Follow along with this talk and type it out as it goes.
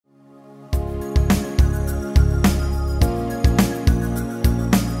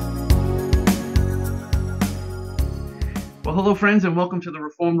Well, hello, friends, and welcome to the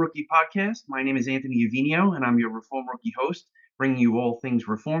Reform Rookie Podcast. My name is Anthony Uvinio, and I'm your Reform Rookie host, bringing you all things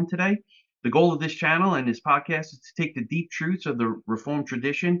Reform today. The goal of this channel and this podcast is to take the deep truths of the Reform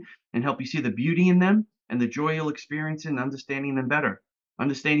tradition and help you see the beauty in them and the joy you'll experience in understanding them better.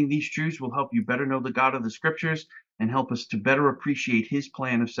 Understanding these truths will help you better know the God of the Scriptures and help us to better appreciate His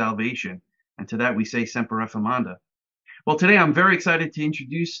plan of salvation. And to that we say, Semper Reformanda. Well, today I'm very excited to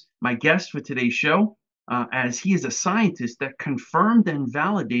introduce my guest for today's show, as he is a scientist that confirmed and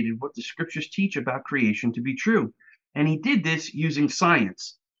validated what the scriptures teach about creation to be true. And he did this using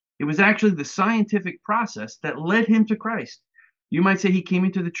science. It was actually the scientific process that led him to Christ. You might say he came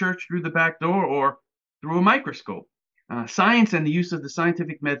into the church through the back door or through a microscope. Science and the use of the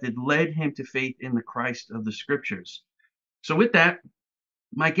scientific method led him to faith in the Christ of the scriptures. So, with that,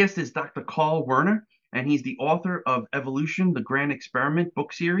 my guest is Dr. Carl Werner, and he's the author of Evolution, the Grand Experiment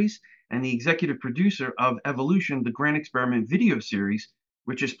book series, and the executive producer of Evolution, the Grand Experiment video series,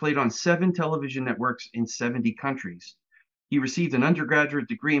 which is played on 7 television networks in 70 countries. He received an undergraduate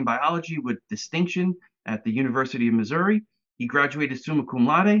degree in biology with distinction at the University of Missouri. He graduated summa cum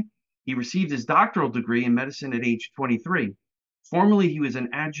laude. He received his doctoral degree in medicine at age 23. Formerly, he was an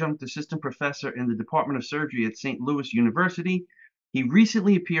adjunct assistant professor in the Department of Surgery at St. Louis University. He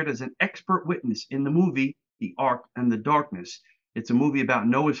recently appeared as an expert witness in the movie The Ark and the Darkness. It's a movie about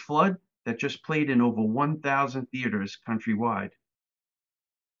Noah's flood that just played in over 1,000 theaters countrywide.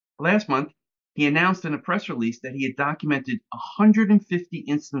 Last month, he announced in a press release that he had documented 150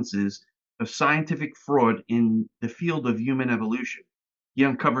 instances of scientific fraud in the field of human evolution. He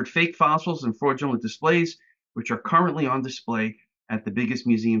uncovered fake fossils and fraudulent displays, which are currently on display at the biggest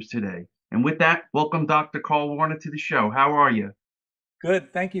museums today. And with that, welcome Dr. Carl Werner to the show. How are you?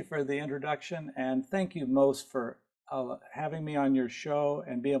 Good. Thank you for the introduction, and thank you most for having me on your show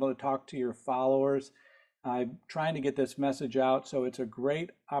and be able to talk to your followers. I'm trying to get this message out, so it's a great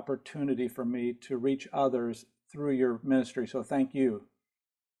opportunity for me to reach others through your ministry. So thank you.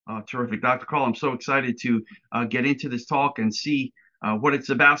 Terrific. Dr. Carl, I'm so excited to get into this talk and see what it's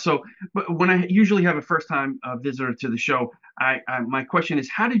about. So, but when I usually have a first-time visitor to the show, my question is,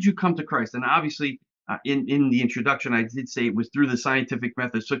 how did you come to Christ? And obviously, in the introduction, I did say it was through the scientific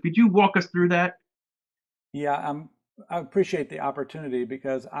method. So, could you walk us through that? Yeah, I appreciate the opportunity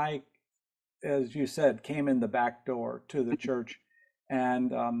because I, as you said, came in the back door to the church,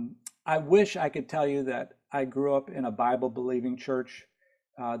 and I wish I could tell you that I grew up in a Bible-believing church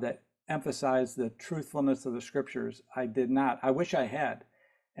that emphasized the truthfulness of the scriptures. I did not. I wish I had.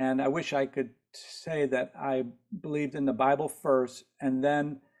 And I wish I could say that I believed in the Bible first, and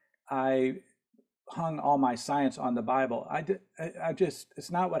then I hung all my science on the Bible. I just,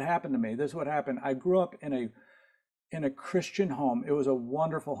 it's not what happened to me. This is what happened. I grew up in a Christian home. It was a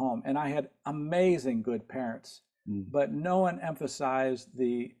wonderful home, and I had amazing good parents, Mm. but no one emphasized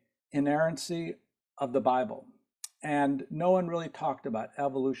the inerrancy of the Bible. And no one really talked about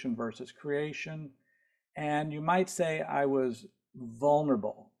evolution versus creation. And you might say I was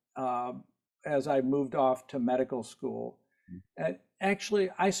vulnerable as I moved off to medical school. And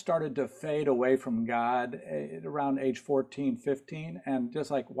actually, I started to fade away from God around age 14, 15, and just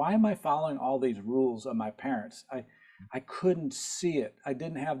like, why am I following all these rules of my parents? I couldn't see it. I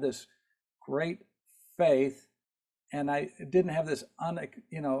didn't have this great faith, and I didn't have this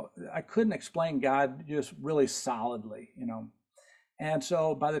I couldn't explain God just really solidly. And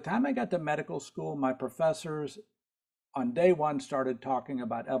so by the time I got to medical school, my professors on day one started talking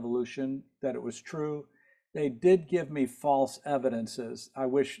about evolution, that it was true. They did give me false evidences. I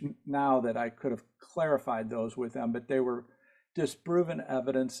wish now that I could have clarified those with them, but they were disproven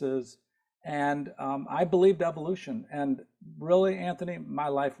evidences. And I believed evolution. And really, Anthony, my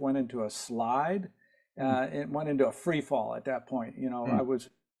life went into a slide. It went into a free fall at that point. I Mm. was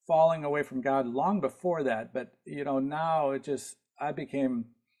falling away from God long before that, but now I became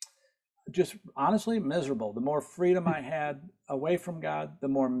just honestly miserable. The more freedom I had away from God, the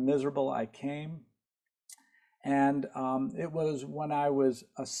more miserable I came. And it was when I was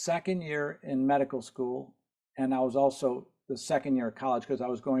a second year in medical school, and I was also the second year of college because I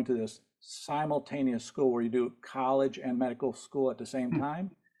was going to this simultaneous school where you do college and medical school at the same Mm.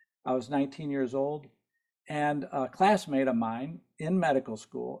 time. I was 19 years old, and a classmate of mine in medical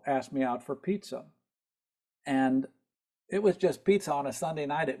school asked me out for pizza. And it was just pizza on a Sunday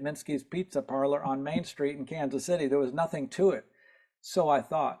night at Minsky's Pizza Parlor on Main Street in Kansas City. There was nothing to it. So I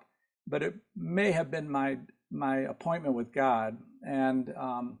thought, but it may have been my appointment with God. And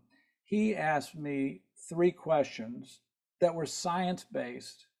he asked me 3 questions that were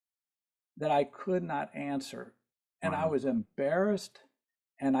science-based that I could not answer. And I Wow. was embarrassed,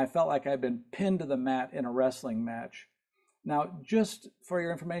 and I felt like I'd been pinned to the mat in a wrestling match. Now, just for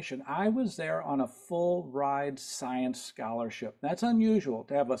your information, I was there on a full ride science scholarship. That's unusual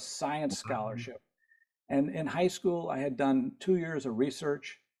to have a science Wow. scholarship. And in high school, I had done 2 years of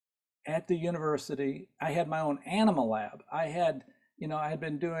research at the university. I had my own animal lab. I had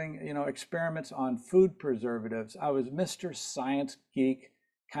been doing, experiments on food preservatives. I was Mr. Science Geek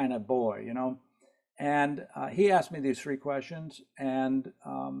kind of boy. And he asked me these 3 questions, and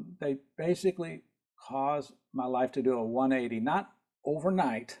they basically caused my life to do a 180, not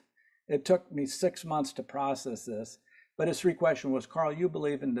overnight. It took me 6 months to process this. But his 3 question was, Carl, you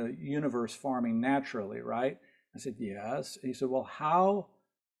believe in the universe forming naturally, right? I said, yes. He said, well, how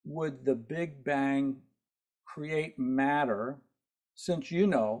would the Big Bang create matter, since you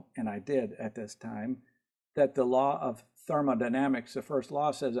know, and I did at this time, that the law of thermodynamics, the first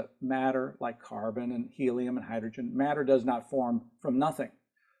law, says that matter, like carbon and helium and hydrogen, matter does not form from nothing.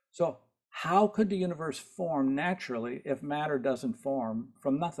 So how could the universe form naturally if matter doesn't form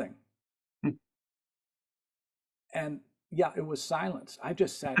from nothing? And yeah, it was silence. I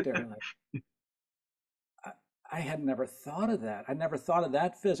just sat there and I had never thought of that. I never thought of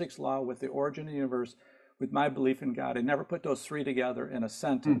that physics law with the origin of the universe, with my belief in God. I never put those three together in a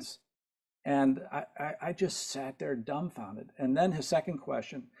sentence. And I just sat there dumbfounded. And then his second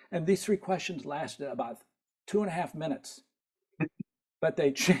question, and these 3 questions lasted about 2.5 minutes, but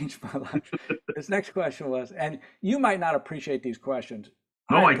they changed my life. His next question was, and you might not appreciate these questions.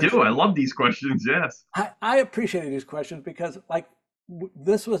 I No, I do. appreciate I love these questions. Yes. I appreciated these questions because, like,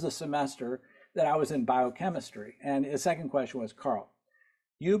 this was a semester that I was in biochemistry. And his second question was, Carl,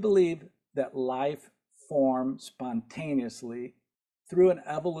 you believe that life formed spontaneously through an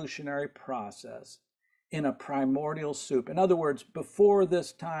evolutionary process in a primordial soup. In other words, before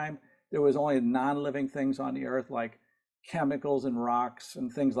this time, there was only non-living things on the earth like chemicals and rocks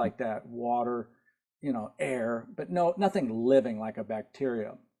and things like that, water, air, but nothing living like a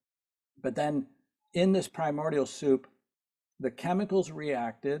bacteria. But then in this primordial soup, the chemicals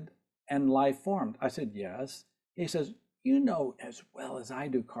reacted and life formed. I said, yes. He says, you know as well as I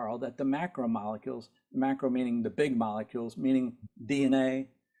do, Carl, that the macromolecules, macro meaning the big molecules, meaning DNA,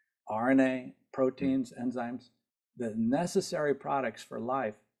 RNA, proteins, enzymes, the necessary products for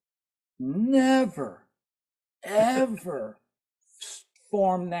life, never, ever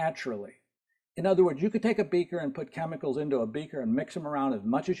form naturally. In other words, you could take a beaker and put chemicals into a beaker and mix them around as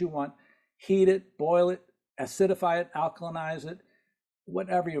much as you want, heat it, boil it, acidify it, alkalinize it,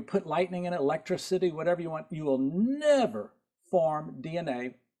 whatever you put, lightning in it, electricity, whatever you want, you will never form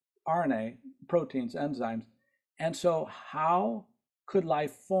DNA, RNA, proteins, enzymes. And so how could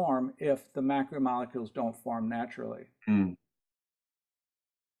life form if the macromolecules don't form naturally? Mm.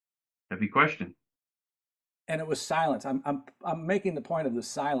 Heavy question. And it was silence. I'm making the point of the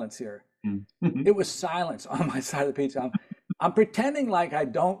silence here. Mm. It was silence on my side of the pizza. I'm pretending like I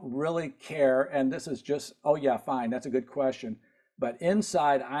don't really care, and this is just, oh yeah, fine, that's a good question. But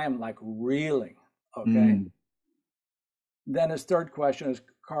inside, I am like reeling. Okay. Mm. Then his third question is,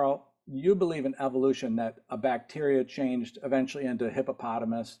 Carl, you believe in evolution, that a bacteria changed eventually into a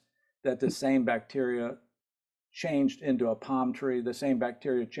hippopotamus, that the same bacteria changed into a palm tree, the same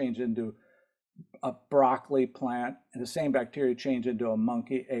bacteria changed into a broccoli plant, and the same bacteria changed into a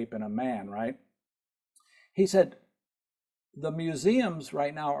monkey, ape, and a man, right? He said, the museums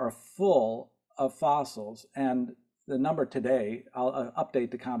right now are full of fossils, and the number today, I'll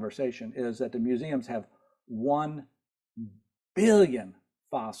update the conversation, is that the museums have 1 billion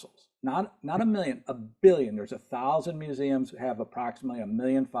fossils. Not a million, a billion. There's 1,000 museums have approximately 1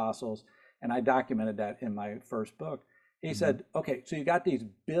 million fossils, and I documented that in my first book. He Mm. said, okay, so you got these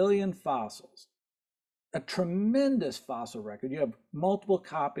billion fossils, a tremendous fossil record. You have multiple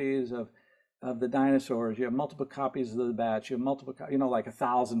copies of the dinosaurs. You have multiple copies of the bats. You have multiple, like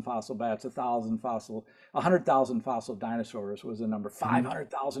 1,000 fossil bats, 100,000 fossil dinosaurs was the number, Mm.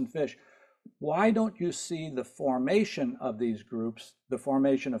 500,000 fish. Why don't you see the formation of these groups, the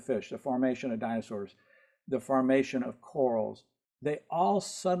formation of fish, the formation of dinosaurs, the formation of corals? They all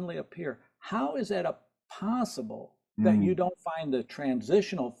suddenly appear. How is that possible that you Mm. don't find the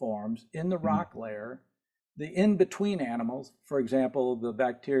transitional forms in the Mm. rock layer, the in-between animals, for example, the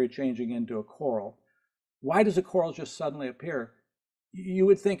bacteria changing into a coral? Why does a coral just suddenly appear? You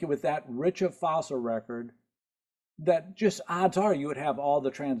would think with that rich of fossil record, that just odds are you would have all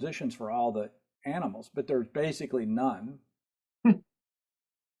the transitions for all the animals, but there's basically none.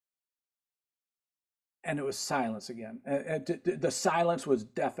 And it was silence again. The silence was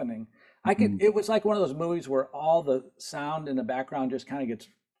deafening. Mm. It was like one of those movies where all the sound in the background just kind of gets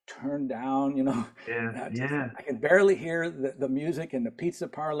turned down. Yeah. Yeah. I can barely hear the music and the pizza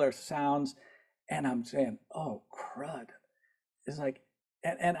parlor sounds. And I'm saying, oh, crud. it's like,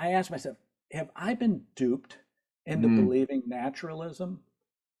 and I asked myself, have I been duped into Mm, believing naturalism?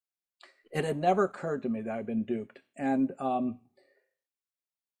 It had never occurred to me that I've been duped. And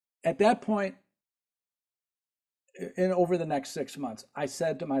at that point, in over the next 6 months, I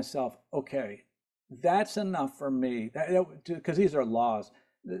said to myself, okay, that's enough for me. Because these are laws.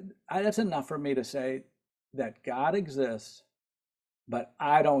 That's enough for me to say that God exists, but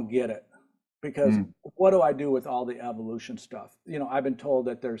I don't get it. Because mm, what do I do with all the evolution stuff? I've been told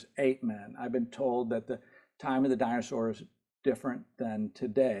that there's ape men. I've been told that the time of the dinosaurs different than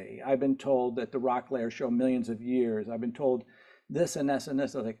today. I've been told that the rock layers show millions of years. I've been told this and this and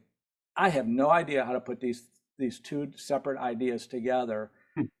this. I have no idea how to put these two separate ideas together,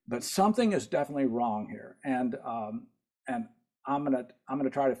 mm. but something is definitely wrong here, and I'm gonna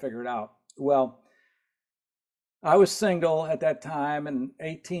try to figure it out. Well, I was single at that time, and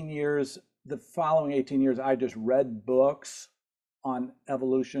 18 years, the following 18 years, I just read books on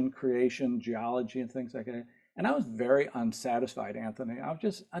evolution, creation, geology, and things like that. And I was very unsatisfied, Anthony.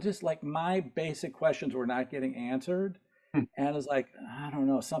 I just like my basic questions were not getting answered. Mm. And it's like, I don't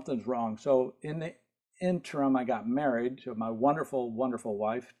know, something's wrong. So in the interim, I got married to my wonderful, wonderful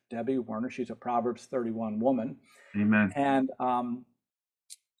wife, Debbie Werner. She's a Proverbs 31 woman. Amen. And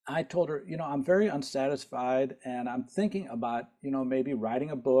I told her, I'm very unsatisfied and I'm thinking about, maybe writing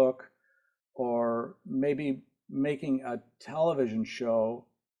a book or maybe making a television show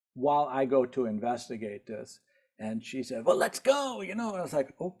while I go to investigate this. And she said, "Well, let's go." And I was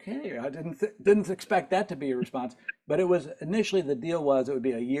like, "Okay." I didn't expect that to be a response, but it was initially the deal was it would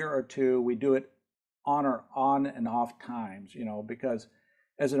be a year or two. We do it on and off times, because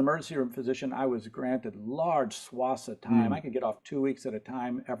as an emergency room physician, I was granted large swaths of time. Mm. I could get off 2 weeks at a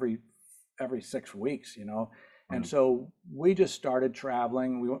time every 6 weeks. And Wow. so we just started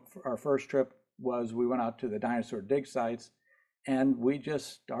traveling. Our first trip was we went out to the dinosaur dig sites, and we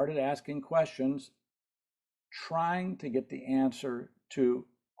just started asking questions, trying to get the answer to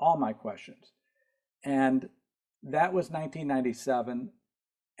all my questions. And that was 1997,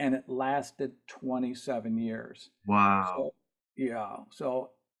 and it lasted 27 years. Wow. So, yeah.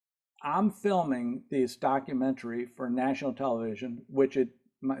 So I'm filming this documentary for national television, which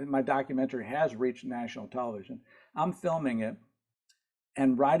my documentary has reached national television. I'm filming it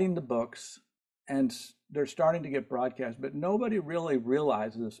and writing the books, and they're starting to get broadcast, but nobody really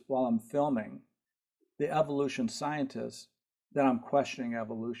realizes while I'm filming the evolution scientists that I'm questioning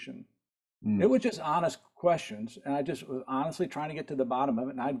evolution. It Mm, was just honest questions, and I just was honestly trying to get to the bottom of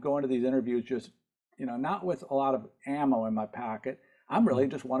it. And I'd go into these interviews just, not with a lot of ammo in my pocket. I'm mm, really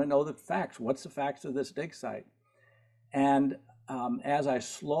just want to know the facts. What's the facts of this dig site? And as I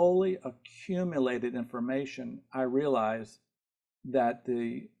slowly accumulated information, I realized that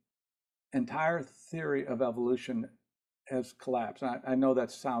the entire theory of evolution has collapsed. I know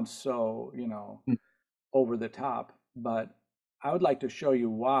that sounds so, mm. over the top, but I would like to show you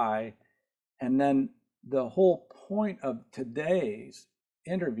why. And then the whole point of today's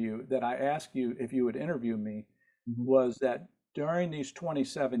interview that I asked you if you would interview me Mhm. was that during these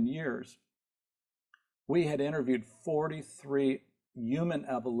 27 years, we had interviewed 43 human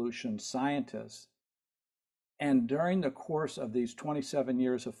evolution scientists. And during the course of these 27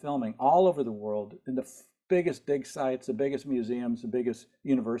 years of filming all over the world, in the biggest dig sites, the biggest museums, the biggest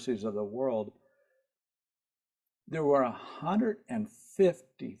universities of the world, there were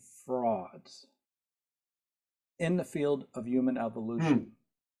 150 frauds in the field of human Mm. evolution.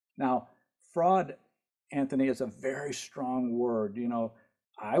 Now, fraud, Anthony, is a very strong word.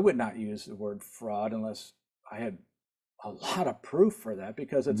 I would not use the word fraud unless I had a lot of proof for that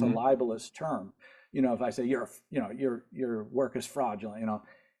because it's a Mhm. libelous term. If I say your work is fraudulent, Mm.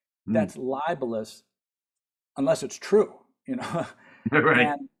 that's libelous unless it's true.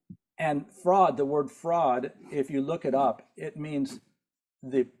 Right. And fraud, the word fraud, if you look it up, it means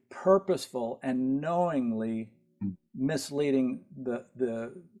the purposeful and knowingly Mm, misleading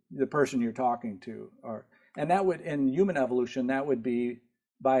the person you're talking to. And that would, in human evolution, that would be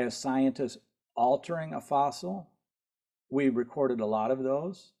by a scientist altering a fossil. We recorded a lot of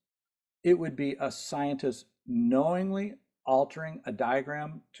those. It would be a scientist knowingly altering a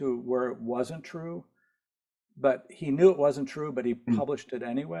diagram to where it wasn't true, but he knew it wasn't true, but he mm, published it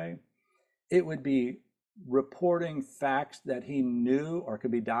anyway. It would be reporting facts that he knew or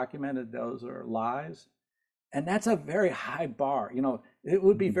could be documented, those are lies. And that's a very high bar. It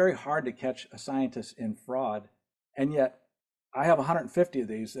would be mhm. very hard to catch a scientist in fraud. And yet I have 150 of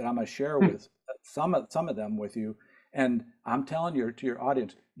these that I'm going to share Mm. with some of them with you. And I'm telling you to your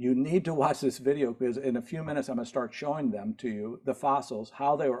audience, you need to watch this video because in a few minutes I'm going to start showing them to you, the fossils,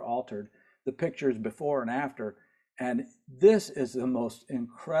 how they were altered, the pictures before and after. And this is the most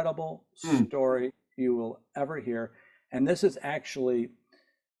incredible Mm. story you will ever hear. And this is actually,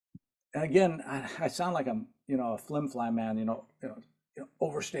 and again, I sound like I'm, a flim-flam man,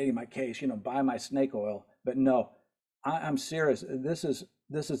 overstating my case, buy my snake oil. But no, I'm serious. This is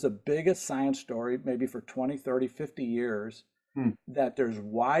the biggest science story, maybe for 20, 30, 50 years, Mm. that there's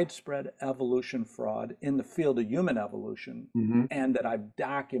widespread evolution fraud in the field of human evolution, Mm-hmm. and that I've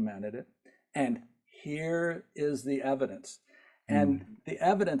documented it. And here is the evidence. And Mm. the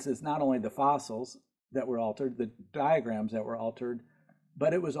evidence is not only the fossils that were altered, the diagrams that were altered,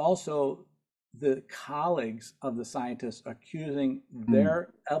 but it was also the colleagues of the scientists accusing Mm.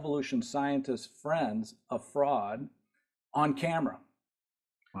 their evolution scientist friends of fraud on camera.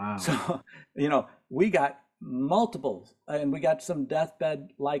 Wow. So, we got multiples, and we got some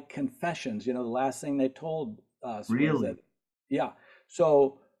deathbed-like confessions. The last thing they told us was that, Really? yeah.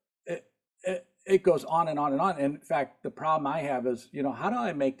 So it goes on and on and on. In fact, the problem I have is, how do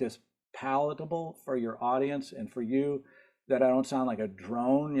I make this palatable for your audience and for you, that I don't sound like a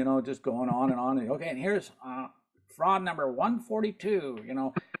drone, just going on and on. And, okay, and here's fraud number 142,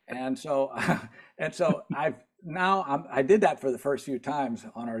 and so I did that for the first few times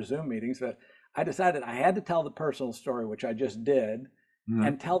on our Zoom meetings, but I decided I had to tell the personal story, which I just did, Mm.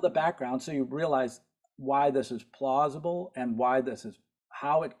 and tell the background so you realize why this is plausible and why this is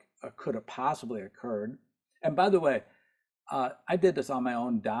how it could have possibly occurred. And by the way, I did this on my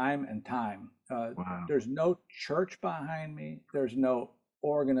own dime and time. Wow. There's no church behind me. There's no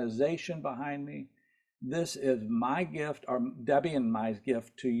organization behind me. This is my gift, or Debbie and my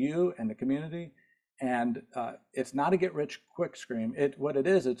gift to you and the community. And it's not a get rich quick scheme. What it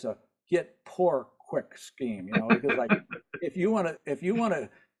is, it's a get poor quick scheme. Because like if you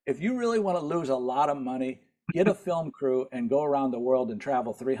really want to lose a lot of money, get a film crew and go around the world and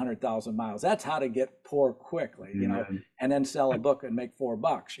travel 300,000 miles. That's how to get poor quickly, Amen. and then sell a book and make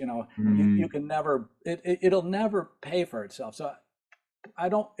 $4. You Mm. can never, it'll never pay for itself. So I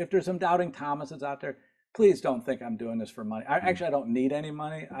don't, if there's some doubting Thomases out there, please don't think I'm doing this for money. I don't need any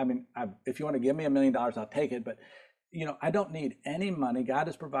money. I mean, if you want to give me $1 million, I'll take it. But, I don't need any money. God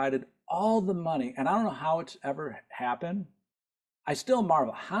has provided all the money, and I don't know how it's ever happened. I still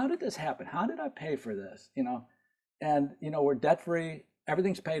marvel. How did this happen? How did I pay for this? And we're debt free.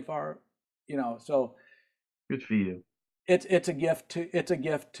 Everything's paid for. So Good for you. it's a gift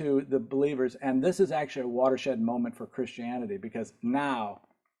to the believers, and this is actually a watershed moment for Christianity, because now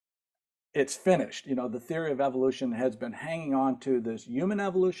it's finished. The theory of evolution has been hanging on to this human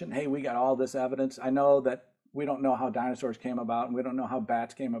evolution. Hey, we got all this evidence. I know that we don't know how dinosaurs came about, and we don't know how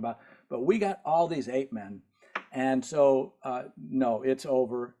bats came about, but we got all these ape men. And so, no, it's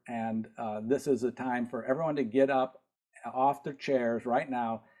over. And this is a time for everyone to get up off their chairs right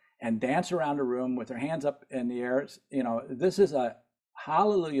now and dance around a room with their hands up in the air. This is a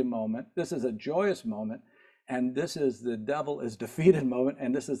hallelujah moment. This is a joyous moment. And this is the devil is defeated moment.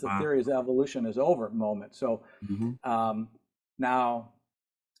 And this is the Wow. theory of evolution is over moment. So Mm-hmm. now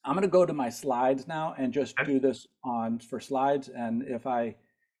I'm going to go to my slides now and just Okay. do this for slides. And if I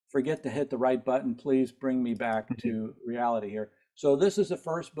forget to hit the right button, please bring me back to reality here. So this is the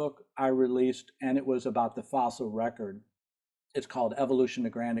first book I released, and it was about the fossil record. It's called Evolution: The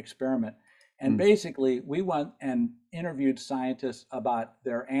Grand Experiment. And Mm. basically, we went and interviewed scientists about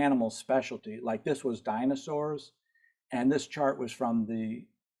their animal specialty. Like this was dinosaurs, and this chart was from the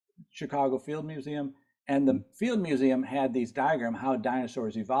Chicago Field Museum. And the Mm. Field Museum had these diagrams how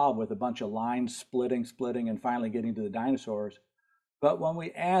dinosaurs evolved, with a bunch of lines splitting, and finally getting to the dinosaurs. But when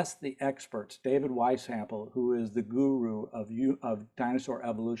we asked the experts, David Weishampel, who is the guru of dinosaur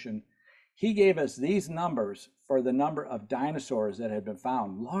evolution, he gave us these numbers for the number of dinosaurs that had been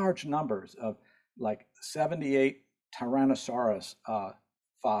found, large numbers of like 78 Tyrannosaurus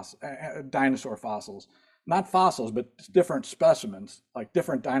dinosaur fossils, not fossils, but different specimens, like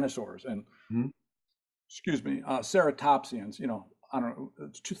different dinosaurs. And Mm. excuse me, ceratopsians, I don't know,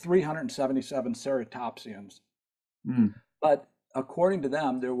 it's 377 ceratopsians. Mm. But according to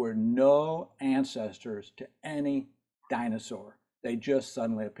them, there were no ancestors to any dinosaur. They just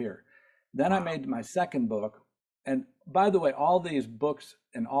suddenly appeared. Then I Wow. made my second book. And by the way, all these books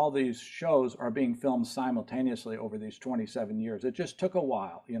and all these shows are being filmed simultaneously over these 27 years. It just took a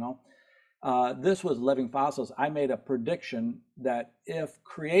while. This was Living Fossils. I made a prediction that if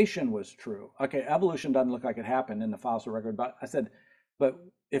creation was true, okay, evolution doesn't look like it happened in the fossil record, but I said, but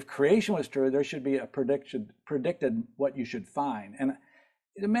if creation was true, there should be a predicted what you should find. And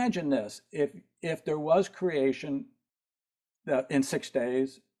imagine this: if there was creation in 6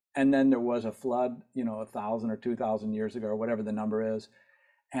 days, and then there was a flood, 1,000 or 2,000 years ago, or whatever the number is,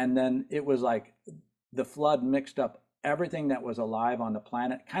 and then it was like the flood mixed up everything that was alive on the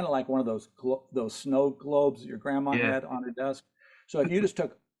planet, kind of like one of those snow globes your grandma Yeah. had on her desk. So if you just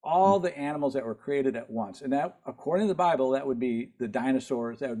took all the animals that were created at once, and that, according to the Bible, that would be the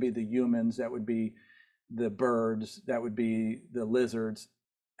dinosaurs, that would be the humans, that would be the birds, that would be the lizards,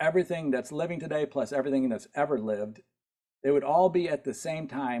 everything that's living today plus everything that's ever lived, they would all be at the same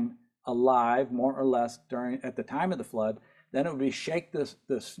time alive, more or less, at the time of the flood. Then it would be shake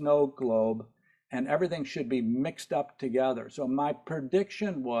the snow globe, and everything should be mixed up together. So my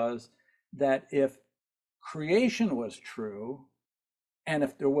prediction was that if creation was true, and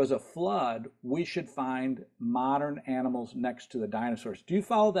if there was a flood, we should find modern animals next to the dinosaurs. Do you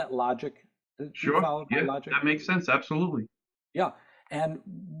follow that logic? Do you Sure. follow my Yeah, logic? that makes sense. Absolutely. Yeah. And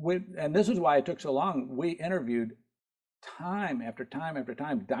this is why it took so long. We interviewed time after time after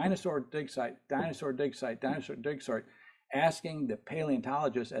time, dinosaur dig site, dinosaur dig site, dinosaur dig site, asking the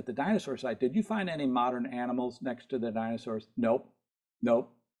paleontologists at the dinosaur site, did you find any modern animals next to the dinosaurs? Nope,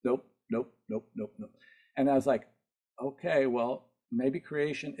 nope, nope, nope, nope, nope, nope. And I was like, okay, well, maybe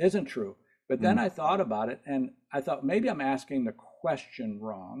creation isn't true. But then Mm. I thought about it, and I thought maybe I'm asking the question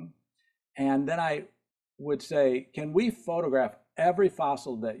wrong. And then I would say, can we photograph every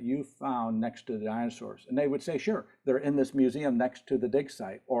fossil that you found next to the dinosaurs? And they would say, sure, they're in this museum next to the dig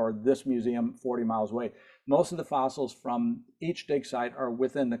site, or this museum 40 miles away. Most of the fossils from each dig site are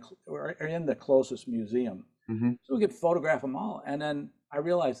in the closest museum. Hmm. So we could photograph them all. And then I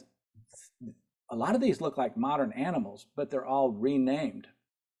realized a lot of these look like modern animals, but they're all renamed.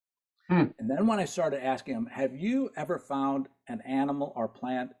 Hmm. And then when I started asking them, have you ever found an animal or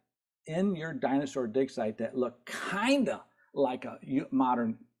plant in your dinosaur dig site that looked kind of like a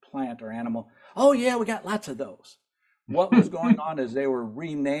modern plant or animal? Oh, yeah, we got lots of those. What was going on is they were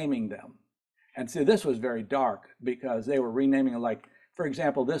renaming them. And see, this was very dark because they were renaming it. Like, for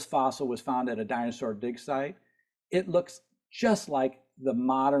example, this fossil was found at a dinosaur dig site. It looks just like the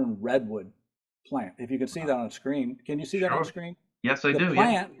modern redwood plant. If you can see that on screen, can you see that on Sure. screen? Yes, I The do. Yeah.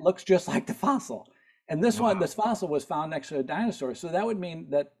 plant looks just like the fossil. And Wow. this fossil was found next to a dinosaur. So that would mean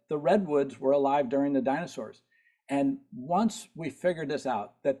that the redwoods were alive during the dinosaurs. And once we figured this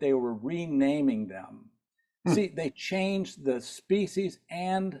out, that they were renaming them, Hmm. see, they changed the species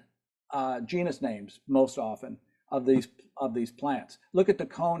and genus names most often of these plants. Look at the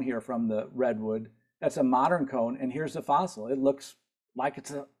cone here from the redwood. That's a modern cone, and here's the fossil. It looks like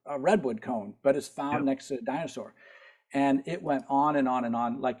it's a redwood cone, but it's found Yep. next to a dinosaur. And it went on and on and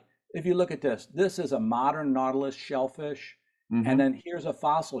on. Like if you look at this is a modern nautilus shellfish, and Hmm. then here's a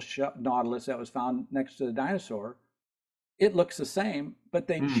fossil nautilus that was found next to the dinosaur. It looks the same, but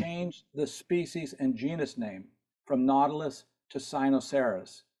they Mm. changed the species and genus name from nautilus to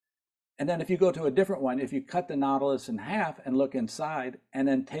Cynoceras. And then if you go to a different one, if you cut the nautilus in half and look inside, and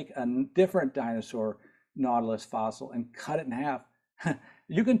then take a different dinosaur nautilus fossil and cut it in half,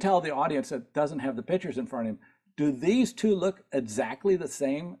 you can tell the audience that doesn't have the pictures in front of him. Do these two look exactly the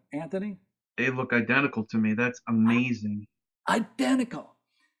same, Anthony? They look identical to me. That's amazing. Identical.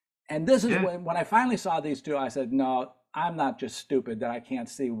 And this is Yeah. when I finally saw these two, I said, no, I'm not just stupid that I can't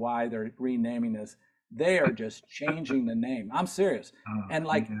see why they're renaming this. They are just changing the name. I'm serious. Oh, And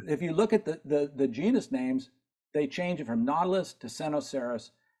like, yeah. if you look at the genus names, they change it from Nautilus to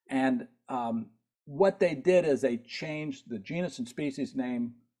Cenoceras. And what they did is they changed the genus and species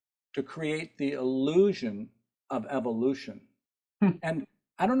name to create the illusion of evolution. Hmm. And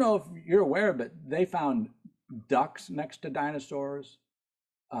I don't know if you're aware, but they found ducks next to dinosaurs,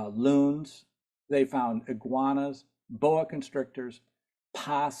 loons. They found iguanas, boa constrictors,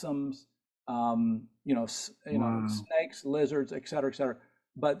 possums, Wow. snakes, lizards, et cetera, et cetera.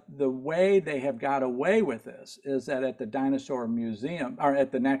 But the way they have got away with this is that at the dinosaur museum or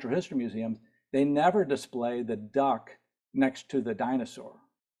at the natural history museums, they never display the duck next to the dinosaur.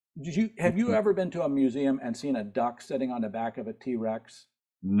 Have you Mhm. ever been to a museum and seen a duck sitting on the back of a T-Rex?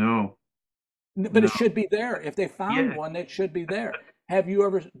 No. But it No. should be there. If they found Yeah. one, it should be there. Have you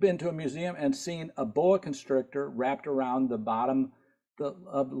ever been to a museum and seen a boa constrictor wrapped around the bottom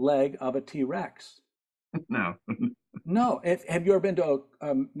leg of a T-Rex? No. No. Have you ever been to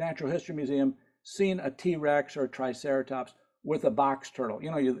a natural history museum, seen a T-Rex or a Triceratops with a box turtle?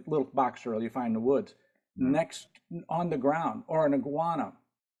 You know, your little box turtle you find in the woods, No. next on the ground, or an iguana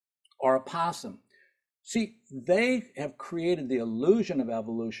or a possum. See, they have created the illusion of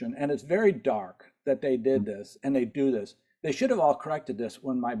evolution, and it's very dark that they did this and they do this. They should have all corrected this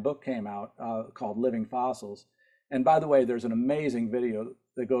when my book came out called Living Fossils. And by the way, there's an amazing video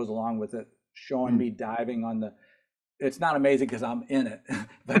that goes along with it showing Mm. me diving on the. It's not amazing because I'm in it,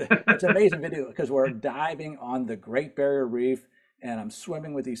 but it's an amazing video because we're diving on the Great Barrier Reef and I'm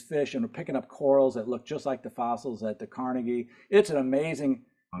swimming with these fish and we're picking up corals that look just like the fossils at the Carnegie. It's an amazing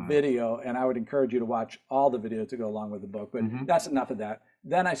video, and I would encourage you to watch all the videos to go along with the book. But that's enough of that.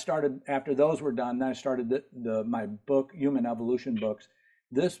 Then I started, after those were done, then I started my book, Human Evolution books.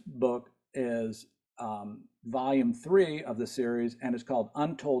 This book is volume 3 of the series, and it's called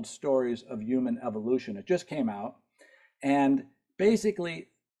Untold Stories of Human Evolution. It just came out, and basically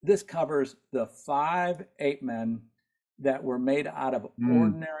this covers the 5 ape men that were made out of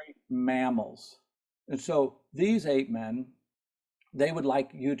ordinary mammals. And so these ape men, they would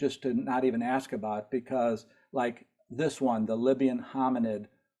like you just to not even ask about, because like this one, the Libyan hominid,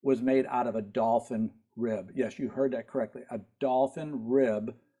 was made out of a dolphin rib. Yes, you heard that correctly. A dolphin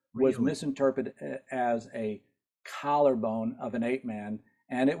rib was misinterpreted as a collarbone of an ape man.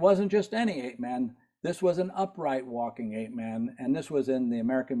 And it wasn't just any ape man. This was an upright walking ape man. And this was in the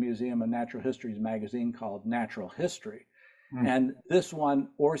American Museum of Natural History's magazine called Natural History. And this one,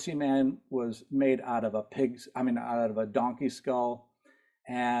 Orsi man, was made out of out of a donkey skull.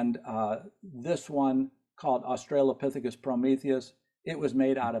 And this one, called Australopithecus prometheus, it was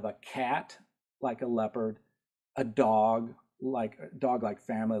made out of a cat, like a leopard, a dog like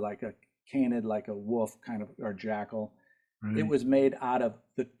family, like a canid, like a wolf kind of, or jackal. It was made out of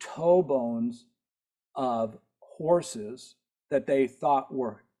the toe bones of horses that they thought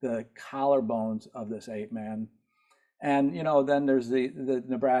were the collarbones of this ape man. And, then there's the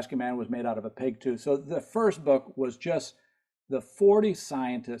Nebraska man was made out of a pig too. So the first book was just the 43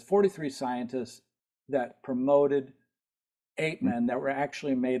 scientists that promoted ape men that were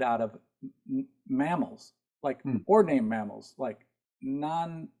actually made out of mammals, like ordinary mammals, like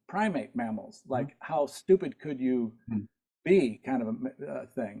non-primate mammals. Like, how stupid could you be, kind of a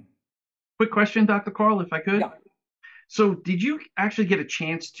thing. Quick question, Dr. Carl, if I could. Yeah. So did you actually get a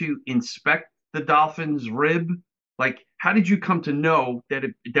chance to inspect the dolphin's rib? Like, how did you come to know that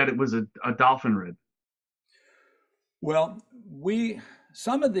it was a dolphin rib? Well,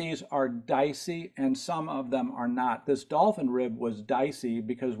 some of these are dicey and some of them are not. This dolphin rib was dicey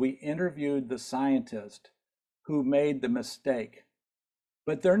because we interviewed the scientist who made the mistake.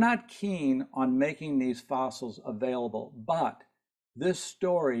 But they're not keen on making these fossils available. But this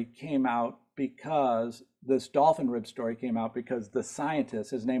story came out because this dolphin rib story came out because the scientist,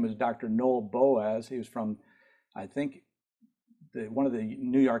 his name is Dr. Noel Boaz, he was from, I think, one of the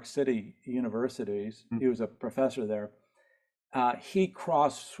New York City universities. He was a professor there. He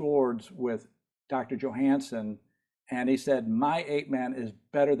crossed swords with Dr. Johansen, and he said, my ape man is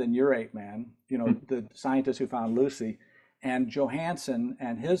better than your ape man, the scientist who found Lucy. And Johansen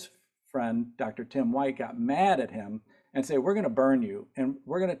and his friend, Dr. Tim White, got mad at him and say, we're going to burn you, and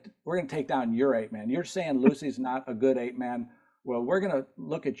we're going to take down your ape man. You're saying Lucy's not a good ape man. Well, we're going to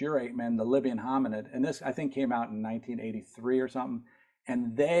look at your ape man, the Libyan hominid. And this, I think, came out in 1983 or something.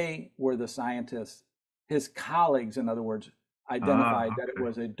 And they were the scientists, his colleagues, in other words, identified that it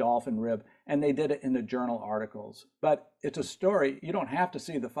was a dolphin rib. And they did it in the journal articles. But it's a story. You don't have to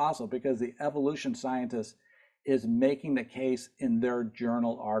see the fossil because the evolution scientist is making the case in their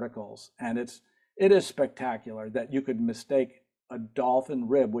journal articles. And it is spectacular that you could mistake a dolphin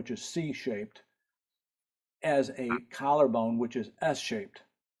rib, which is C-shaped, as a collarbone, which is S-shaped.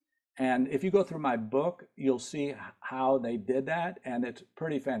 And if you go through my book, you'll see how they did that, and it's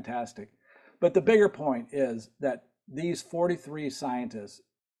pretty fantastic. But the bigger point is that these 43 scientists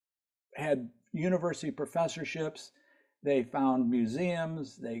had university professorships, they found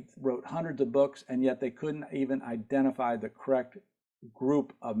museums, they wrote hundreds of books, and yet they couldn't even identify the correct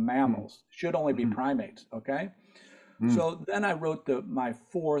group of mammals. Should only be primates, okay? So then I wrote my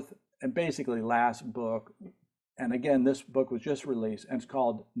 4th and basically last book. And again, this book was just released, and it's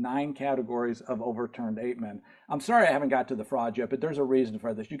called 9 Categories of Overturned Ape Men. I'm sorry I haven't got to the fraud yet, but there's a reason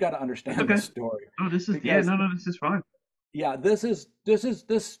for this. You got to understand this story. Oh, this is this is fine. Yeah, this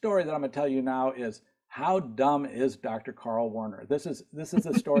story that I'm going to tell you now is how dumb is Dr. Carl Werner? This is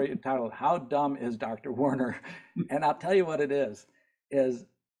a story entitled "How Dumb is Dr. Werner?" And I'll tell you what it is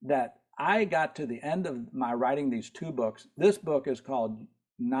that I got to the end of my writing these 2 books. This book is called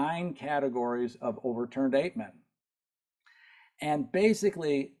 9 Categories of Overturned Ape Men. And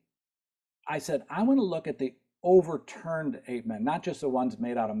basically, I said, I want to look at the overturned ape men, not just the ones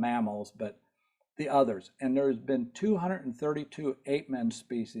made out of mammals, but the others. And there's been 232 ape men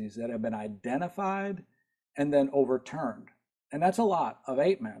species that have been identified and then overturned. And that's a lot of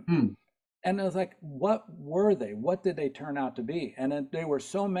ape men. And I was like, what were they? What did they turn out to be? And there were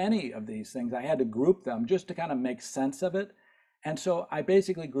so many of these things, I had to group them just to kind of make sense of it. And so I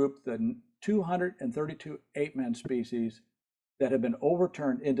basically grouped the 232 ape men species that had been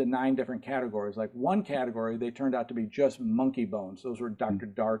overturned into 9 different categories. Like one category, they turned out to be just monkey bones. Those were Dr.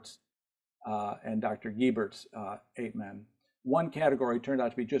 Dart's and Dr. Giebert's ape men. One category turned out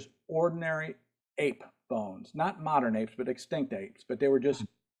to be just ordinary ape bones, not modern apes, but extinct apes, but they were just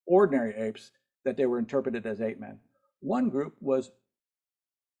ordinary apes that they were interpreted as ape men. One group was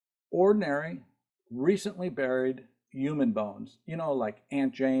ordinary, recently buried human bones, like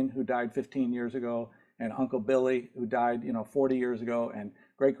Aunt Jane, who died 15 years ago, and Uncle Billy, who died, 40 years ago, and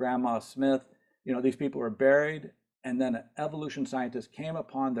great grandma Smith. These people were buried, and then an evolution scientist came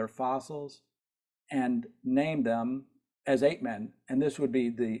upon their fossils and named them as ape men. And this would be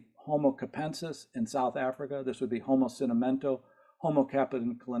the Homo capensis in South Africa. This would be Homo cinnamento, Homo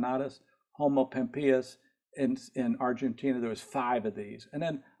capitalinclinatus, Homo pempeus in Argentina. There was 5 of these. And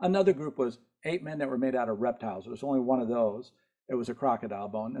then another group was ape men that were made out of reptiles. There was only one of those. It was a crocodile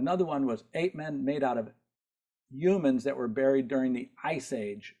bone. Another one was ape men made out of humans that were buried during the Ice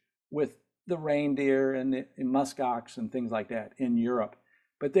Age with the reindeer and the muskox and things like that in Europe.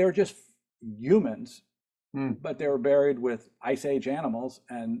 But they were just humans, but they were buried with Ice Age animals,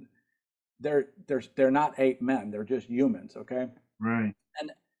 and they're not ape men. They're just humans, okay? Right.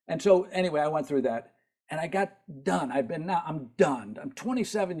 And so anyway, I went through that. And I got done. I'm done. I'm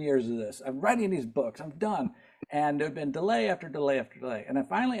 27 years of this. I'm writing these books. I'm done. And there've been delay after delay after delay. And then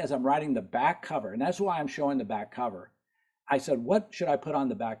finally, as I'm writing the back cover, and that's why I'm showing the back cover, I said, what should I put on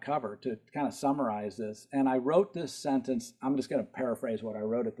the back cover to kind of summarize this? And I wrote this sentence. I'm just going to paraphrase what I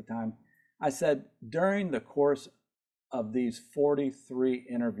wrote at the time. I said, during the course of these 43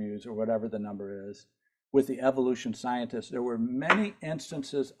 interviews, or whatever the number is, with the evolution scientists, there were many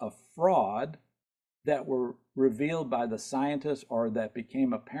instances of fraud that were revealed by the scientists or that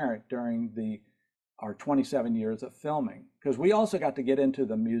became apparent during our 27 years of filming. Because we also got to get into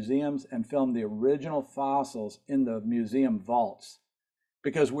the museums and film the original fossils in the museum vaults,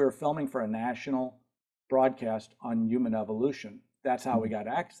 because we were filming for a national broadcast on human evolution. That's how we got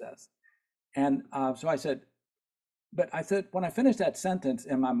access. And so I said, when I finished that sentence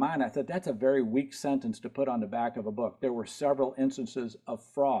in my mind, I thought, that's a very weak sentence to put on the back of a book. There were several instances of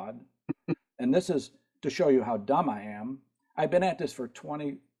fraud. And this is to show you how dumb I am. I've been at this for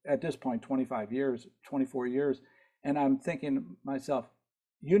 25 years, 24 years. And I'm thinking to myself,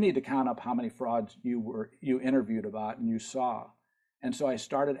 you need to count up how many frauds you interviewed about and you saw. And so I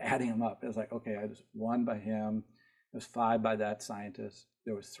started adding them up. It was like, okay, I was 1 by him. There was 5 by that scientist.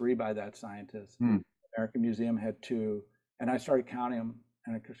 There was 3 by that scientist. American Museum had 2. And I started counting them,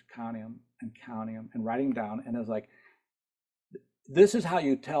 and I just counting them and counting them and writing them down. And it was like, this is how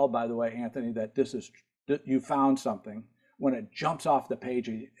you tell, by the way, Anthony, that you found something, when it jumps off the page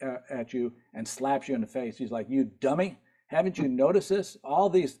at you and slaps you in the face. He's like, you dummy, haven't you noticed this? All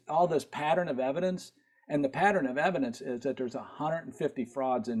this pattern of evidence. And the pattern of evidence is that there's 150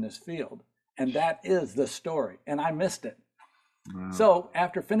 frauds in this field. And that is the story. And I missed it. Wow. So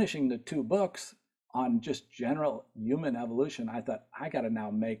after finishing the 2 books on just general human evolution, I thought, I got to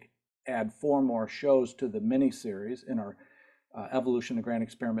now add 4 more shows to the mini-series in our Evolution, the Grand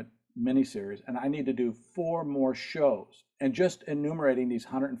Experiment mini-series. And I need to do 4 more shows, and just enumerating these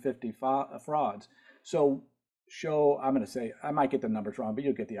 150 frauds. So I'm going to say, I might get the numbers wrong, but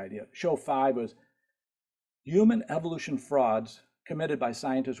you'll get the idea. Show 5 was human evolution frauds committed by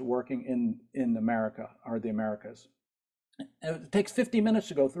scientists working in America, or the Americas. And it takes 50 minutes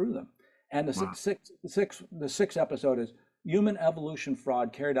to go through them. And the sixth episode is human evolution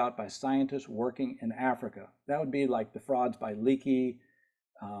fraud carried out by scientists working in Africa. That would be like the frauds by Leakey,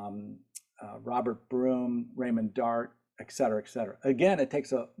 Robert Broom, Raymond Dart, et cetera, et cetera. Again, it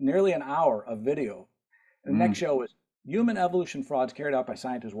takes nearly an hour of video. The next show is human evolution frauds carried out by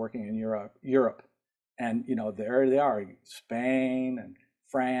scientists working in Europe. And, there they are, Spain and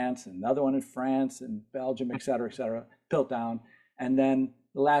France, and another one in France and Belgium, et cetera, Piltdown. And then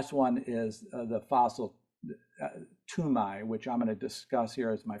the last one is the fossil tumai, which I'm going to discuss here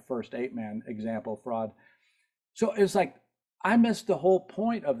as my first ape-man example fraud. So it's like, I missed the whole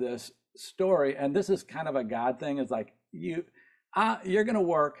point of this story. And this is kind of a God thing. It's like, you're going to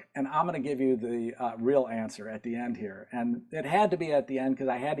work, and I'm going to give you the real answer at the end here. And it had to be at the end, because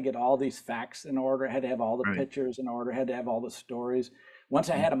I had to get all these facts in order. I had to have all the pictures in order. I had to have all the stories. Once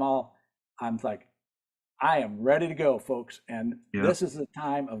I had them all, I'm like, I am ready to go, folks. And this is a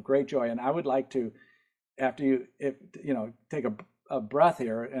time of great joy. And I would like to, after you take a breath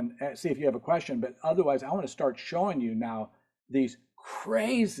here and see if you have a question. But otherwise, I want to start showing you now these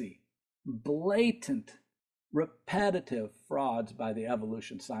crazy, blatant, repetitive frauds by the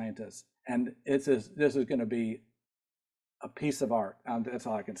evolution scientists. And this is going to be a piece of art. That's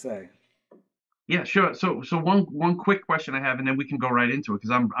all I can say. Yeah, sure. So one quick question I have, and then we can go right into it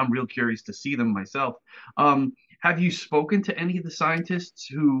because I'm real curious to see them myself. Have you spoken to any of the scientists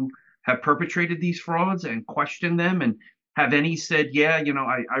who have perpetrated these frauds and questioned them, and have any said, yeah,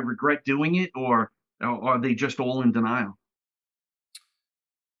 I regret doing it, or are they just all in denial?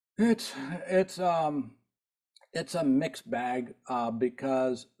 It's it's um it's a mixed bag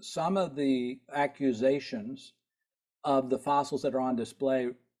because some of the accusations of the fossils that are on display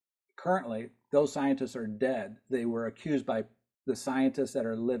currently, those scientists are dead. They were accused by the scientists that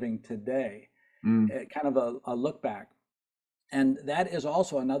are living today. Mm, Kind of a look back. And that is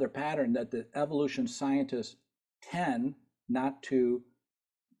also another pattern that the evolution scientists tend not to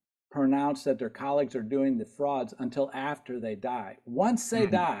pronounce that their colleagues are doing the frauds until after they die. Once they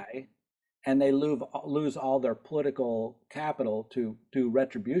mm, die and they lose all their political capital to do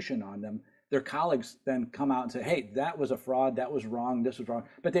retribution on them, their colleagues then come out and say, hey, that was a fraud, that was wrong, this was wrong.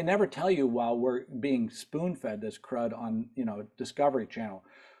 But they never tell you while we're being spoon fed this crud on, Discovery Channel.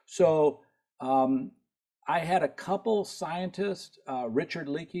 So I had a couple scientists, Richard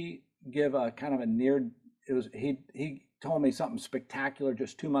Leakey, give a kind of a near. It was he told me something spectacular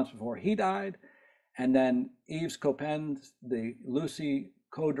just 2 months before he died, and then Yves Coppens, the Lucy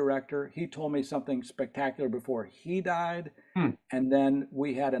co-director, he told me something spectacular before he died, mm, and then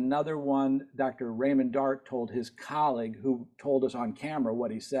we had another one. Dr. Raymond Dart told his colleague, who told us on camera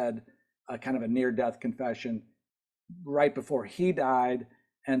what he said, kind of a near-death confession right before he died.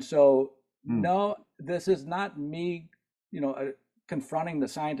 And so, mm. no, this is not me, confronting the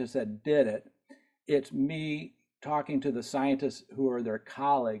scientists that did it. It's me talking to the scientists who are their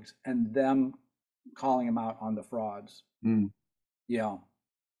colleagues and them calling them out on the frauds. Mm. Yeah.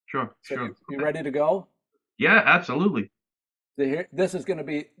 Sure, So sure. you Okay. ready to go? Yeah, absolutely. This is going to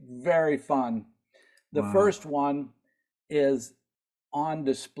be very fun. The Wow. first one is on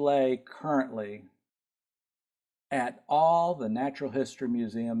display currently at all the natural history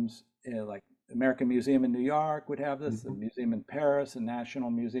museums, like American Museum in New York would have this, the Mhm. museum in Paris, the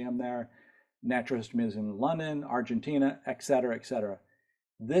National Museum there, Natural History Museum in London, Argentina, et cetera, et cetera.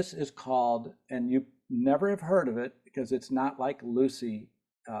 This is called, and you never have heard of it because it's not like Lucy,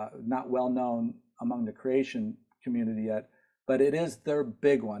 not well known among the creation community yet, but it is their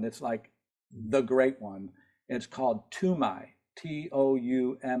big one. It's like the great one. It's called Toumai,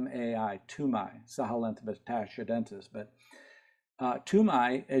 Toumai, Toumai, Sahelanthropus tashidensis. But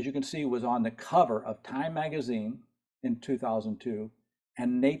Toumai, as you can see, was on the cover of Time magazine in 2002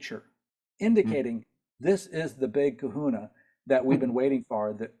 and Nature, Mm. indicating this is the big kahuna that we've been waiting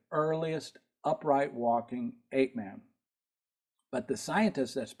for, the earliest upright walking ape man. But the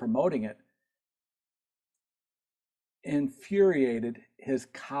scientist that's promoting it infuriated his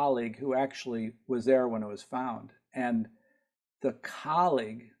colleague who actually was there when it was found. And the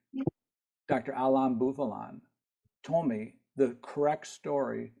colleague, Dr. Alain Bouvalan, told me the correct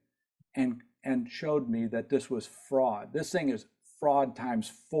story and showed me that this was fraud. This thing is fraud times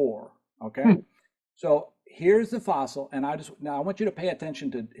four. Okay. Mm. So here's the fossil, and I want you to pay attention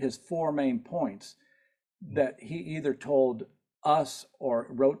to his four main points that he either told us or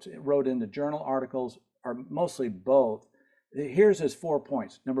wrote in the journal articles, or mostly both. Here's his 4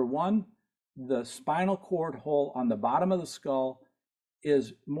 points. Number one, the spinal cord hole on the bottom of the skull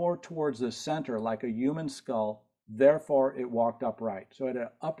is more towards the center, like a human skull. Therefore, it walked upright. So it had an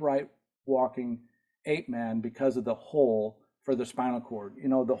upright walking ape man because of the hole for the spinal cord.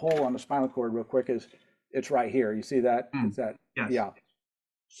 The hole on the spinal cord, real quick, is it's right here. You see that? Mm. It's that. Yes. Yeah.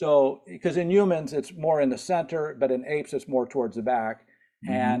 So, because in humans it's more in the center, but in apes it's more towards the back.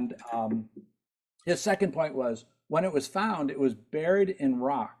 Hmm. And his second point was when it was found, it was buried in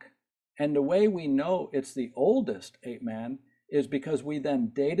rock. And the way we know it's the oldest ape man is because we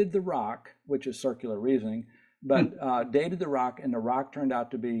then dated the rock, which is circular reasoning, but dated the rock, and the rock turned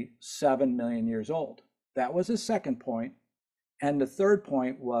out to be 7 million years old. That was his second point. And the third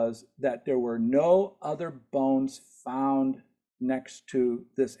point was that there were no other bones found next to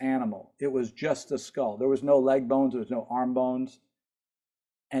this animal. It was just the skull. There was no leg bones, there was no arm bones.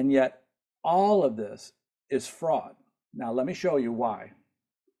 And yet, all of this is fraud. Now, let me show you why.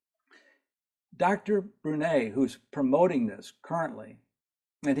 Dr. Brunet, who's promoting this currently,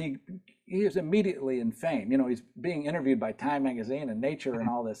 and he is immediately in fame. He's being interviewed by Time Magazine and Nature and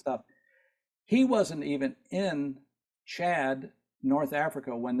all this stuff. He wasn't even in Chad, North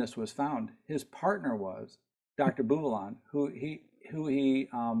Africa, when this was found. His partner was Dr. Bouvalan, who he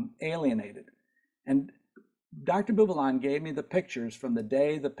alienated. And Dr. Bouvalan gave me the pictures from the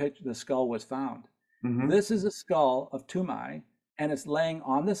day the skull was found. Hmm. This is a skull of Toumai, and it's laying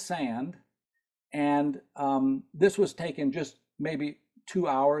on the sand. And this was taken just maybe 2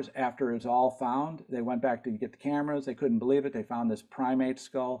 hours after it's all found, they went back to get the cameras. They couldn't believe it. They found this primate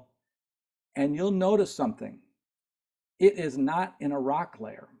skull. And you'll notice something. It is not in a rock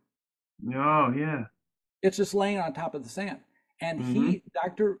layer. Oh, yeah. It's just laying on top of the sand. And Mm-hmm.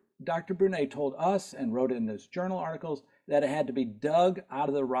 Dr. Brunet told us and wrote in his journal articles that it had to be dug out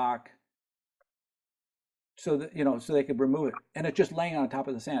of the rock so that, so they could remove it. And it's just laying on top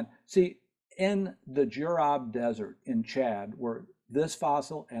of the sand. See, in the Jurab Desert in Chad, where this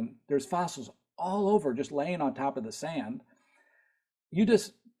fossil, and there's fossils all over just laying on top of the sand, you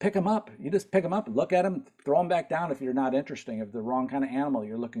just pick them up. You just pick them up, look at them, throw them back down if you're not interesting, if the wrong kind of animal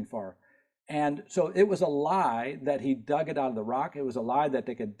you're looking for. And so it was a lie that he dug it out of the rock. It was a lie that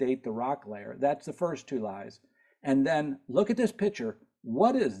they could date the rock layer. That's the first two lies. And then look at this picture.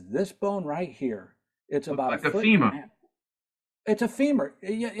 What is this bone right here? It's Looks about a like a foot and a femur. half. It's a femur.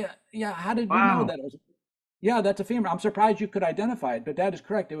 Yeah. How did you know Wow. that it was? Yeah, that's a femur. I'm surprised you could identify it, but that is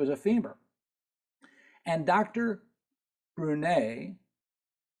correct. It was a femur. And Dr. Brunet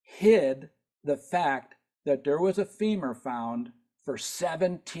hid the fact that there was a femur found for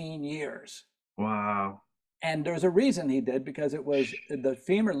 17 years. Wow. And there's a reason he did, because the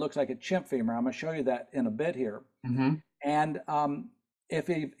femur looks like a chimp femur. I'm going to show you that in a bit here. Mm-hmm. And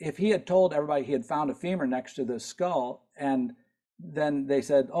if he had told everybody he had found a femur next to this skull, and then they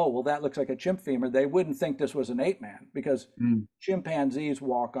said, oh, well, that looks like a chimp femur, they wouldn't think this was an ape man, because chimpanzees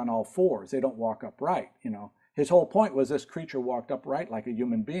walk on all fours. They don't walk upright. His whole point was this creature walked upright like a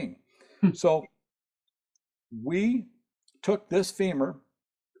human being. So we took this femur,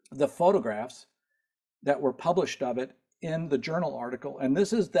 the photographs that were published of it in the journal article, and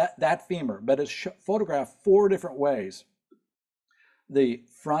this is that femur, but it's photographed 4 different ways: the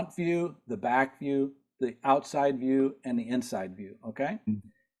front view, the back view, the outside view, and the inside view. Okay. Mm-hmm.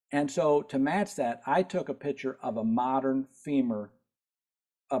 And so to match that, I took a picture of a modern femur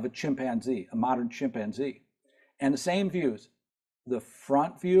of a modern chimpanzee, and the same views: the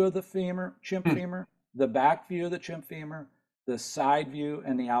front view of the femur, chimp femur, the back view of the chimp femur, the side view,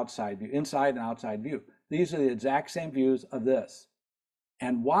 and the outside view, inside and outside view. These are the exact same views of this.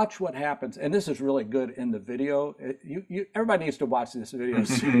 And watch what happens. And this is really good in the video. Everybody needs to watch this video.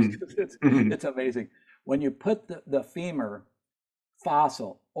 It's amazing. When you put the femur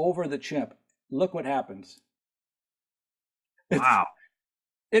fossil over the chimp, look what happens. Wow.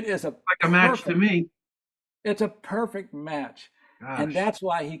 It is like a match to me. It's a perfect match. Gosh. And that's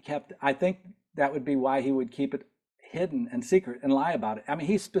why I think that would be why he would keep it hidden and secret and lie about it. I mean,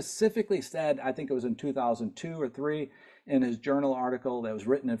 he specifically said, I think it was in 2002 or 3, in his journal article that was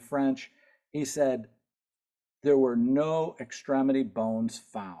written in French, he said there were no extremity bones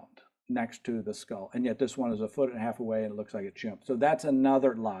found next to the skull. And yet this one is a foot and a half away and it looks like a chimp. So that's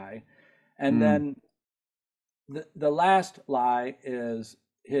another lie. And then the last lie is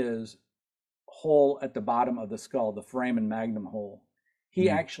his hole at the bottom of the skull, the foramen magnum hole. He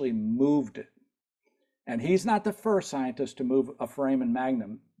actually moved it. And he's not the first scientist to move a foramen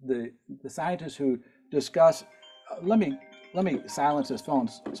magnum. The scientists who discuss, let me silence his phone.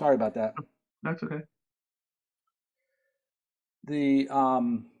 Sorry about that. That's okay.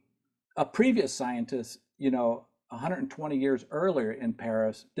 A previous scientist, 120 years earlier in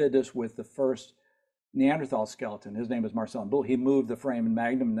Paris, did this with the first Neanderthal skeleton. His name is Marcel Boule. He moved the foramen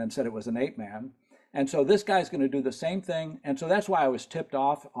magnum and then said it was an ape man. And so this guy's going to do the same thing. And so that's why I was tipped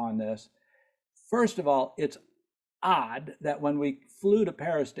off on this. First of all, it's odd that when we flew to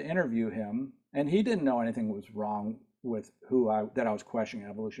Paris to interview him, and he didn't know anything was wrong with that I was questioning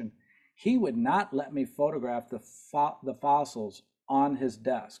evolution, he would not let me photograph the fossils on his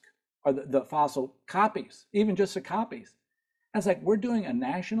desk, or the fossil copies, even just the copies. I was like, we're doing a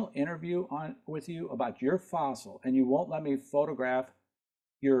national interview with you about your fossil, and you won't let me photograph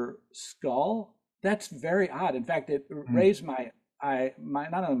your skull? That's very odd. In fact, it raised my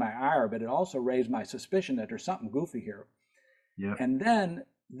not only my ire, but it also raised my suspicion that there's something goofy here. Yeah. And then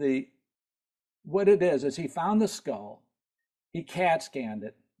what it is he found the skull, he CAT scanned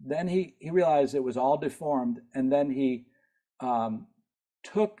it, then he realized it was all deformed, and then he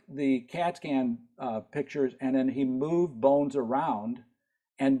took the CAT scan pictures, and then he moved bones around,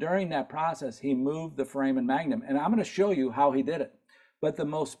 and during that process he moved the foramen magnum. And I'm going to show you how he did it. But the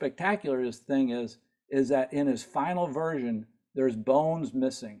most spectacular thing is that in his final version, there's bones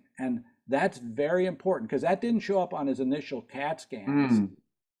missing. And that's very important, because that didn't show up on his initial CAT scans.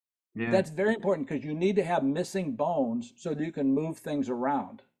 Yeah. That's very important, because you need to have missing bones so that you can move things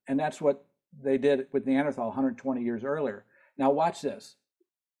around. And that's what they did with Neanderthal 120 years earlier. Now watch this.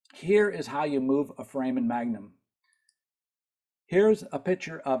 Here is how you move a foramen magnum. Here's a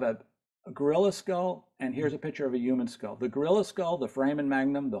picture of a gorilla skull, and here's a picture of a human skull. The gorilla skull, the foramen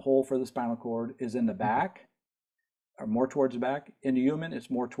magnum, the hole for the spinal cord, is in the back, or more towards the back. In the human, it's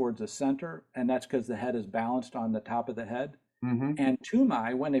more towards the center, and that's because the head is balanced on the top of the head. Mm-hmm. And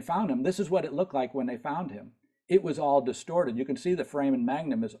Toomai, when they found him, this is what it looked like when they found him. It was all distorted. You can see the foramen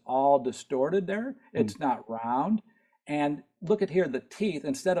magnum is all distorted there. It's not round. And look at here, the teeth,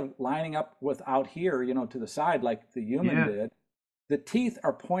 instead of lining up with out here, to the side like the human did, the teeth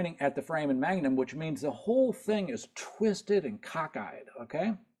are pointing at the foramen magnum, which means the whole thing is twisted and cockeyed,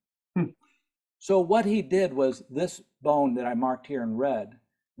 okay? So what he did was this bone that I marked here in red,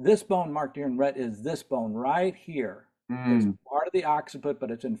 this bone marked here in red is this bone right here. It's part of the occiput,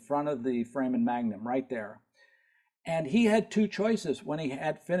 but it's in front of the foramen magnum right there. And he had two choices when he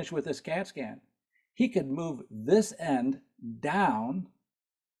had finished with this CAT scan. He could move this end down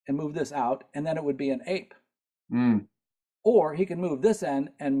and move this out, and then it would be an ape. Or he could move this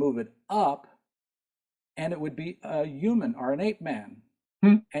end and move it up, and it would be a human or an ape man.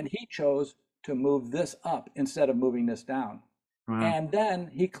 And he chose to move this up instead of moving this down. And then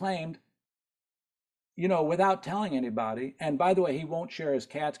he claimed, without telling anybody, and by the way, he won't share his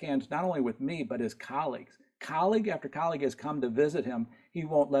CAT scans, not only with me, but his colleagues. Colleague after colleague has come to visit him. He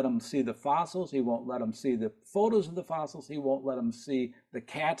won't let them see the fossils. He won't let them see the photos of the fossils. He won't let them see the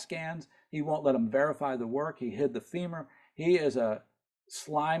CAT scans. He won't let them verify the work. He hid the femur. He is a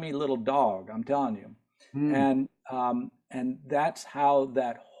slimy little dog, I'm telling you. And that's how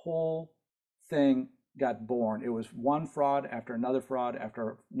that whole thing got born. It was one fraud after another fraud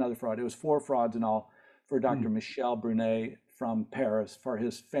after another fraud. It was 4 frauds in all for Dr. Michel Brunet from Paris for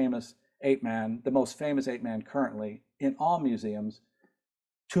his famous ape man, the most famous ape man currently in all museums,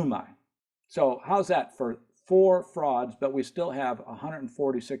 Toomai. So how's that for 4 frauds, but we still have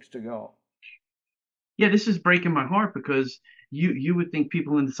 146 to go? Yeah, this is breaking my heart because you would think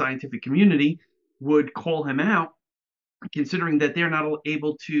people in the scientific community would call him out, considering that they're not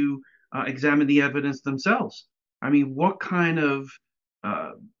able to examine the evidence themselves. I mean, what kind of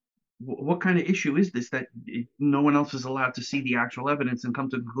issue is this that no one else is allowed to see the actual evidence and come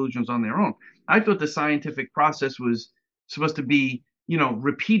to conclusions on their own? I thought the scientific process was supposed to be,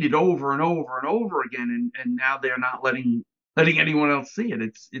 repeated over and over and over again, and now they're not letting anyone else see it.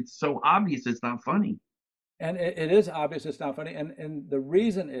 It's so obvious it's not funny. And it is obvious it's not funny. And the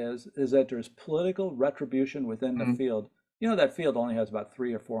reason is that there's political retribution within the field. That field only has about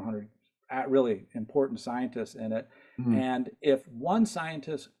 300 or 400 really important scientists in it. And if one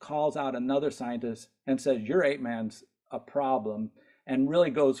scientist calls out another scientist and says, your ape man's a problem, and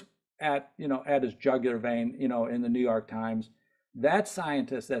really goes at his jugular vein, in the New York Times, that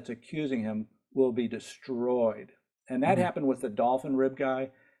scientist that's accusing him will be destroyed. And that happened with the dolphin rib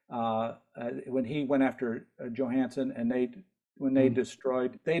guy. When he went after Johansson, and they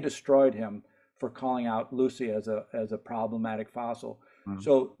destroyed him for calling out Lucy as a problematic fossil.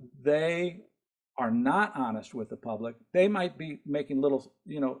 So they are not honest with the public. They might be making little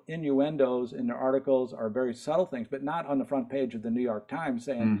innuendos in their articles or very subtle things, but not on the front page of the New York Times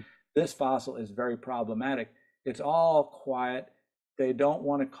saying this fossil is very problematic. It's all quiet. They don't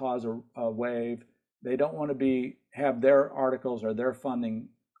want to cause a wave. They don't want to have their articles or their funding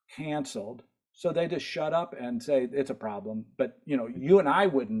canceled, so they just shut up and say it's a problem. But you and I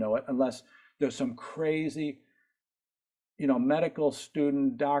wouldn't know it unless there's some crazy medical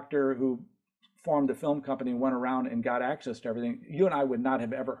student doctor who formed a film company and went around and got access to everything. You and I would not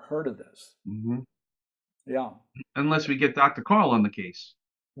have ever heard of this. Yeah, unless we get Dr. Carl on the case.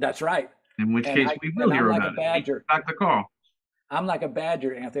 That's right. In which case we will hear about it. Dr. Carl. I'm like a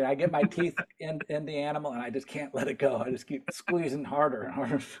badger, Anthony. I get my teeth in the animal and I just can't let it go. I just keep squeezing harder and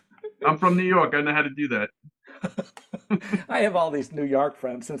harder. I'm from New York. I know how to do that. I have all these New York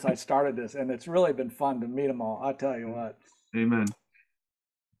friends since I started this, and it's really been fun to meet them all. I'll tell you what. Amen.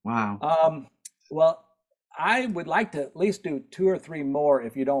 Wow. Well, I would like to at least do 2 or 3 more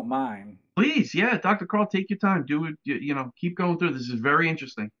if you don't mind. Please, yeah, Dr. Carl, take your time. Do it. Keep going through. This is very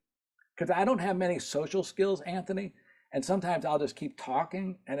interesting. Because I don't have many social skills, Anthony. And sometimes I'll just keep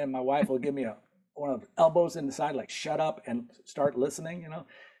talking, and then my wife will give me one of the elbows in the side, like shut up and start listening.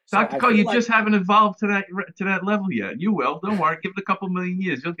 So Dr. Carl, you just haven't evolved to that level yet. You will. Don't worry. Give it a couple million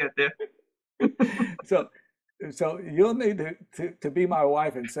years. You'll get there. So you'll need to be my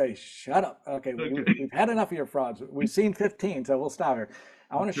wife and say, shut up. Okay, we've had enough of your frauds. We've seen 15, so we'll stop here.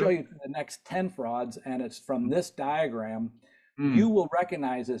 I want to show you the next 10 frauds, and it's from this diagram. You will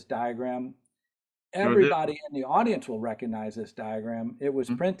recognize this diagram. Everybody in the audience will recognize this diagram. It was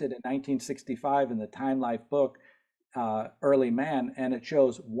printed in 1965 in the Time Life book, Early Man, and it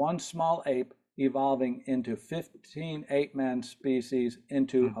shows one small ape evolving into 15 ape-man species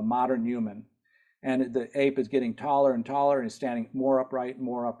into a modern human. And the ape is getting taller and taller and is standing more upright,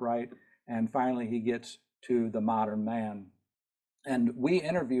 and finally he gets to the modern man. And we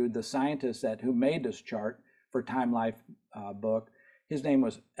interviewed the scientist who made this chart for Time Life book. His name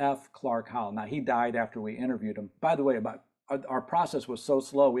was F. Clark Howell. Now, he died after we interviewed him. By the way, our process was so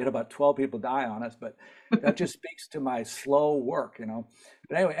slow, we had about 12 people die on us, but that just speaks to my slow work, you know.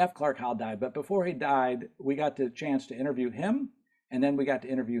 But anyway, F. Clark Howell died. But before he died, we got the chance to interview him, and then we got to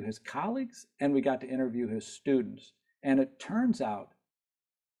interview his colleagues, and we got to interview his students. And it turns out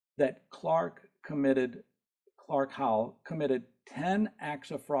that Clark Howell committed 10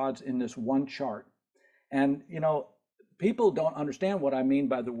 acts of frauds in this one chart. And, you know, people don't understand what I mean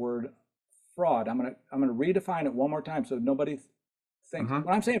by the word fraud. I'm gonna redefine it one more time so nobody thinks. When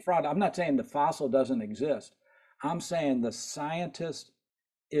I'm saying fraud, I'm not saying the fossil doesn't exist. I'm saying the scientist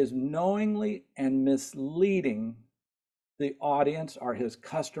is knowingly and misleading the audience or his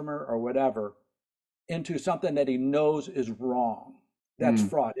customer or whatever into something that he knows is wrong. That's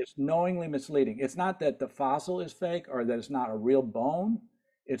fraud. It's knowingly misleading. It's not that the fossil is fake or that it's not a real bone.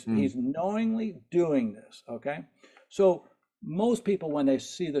 He's knowingly doing this. Okay, so most people, when they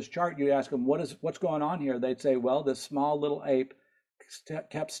see this chart, you ask them, what's going on here? They'd say, well, this small little ape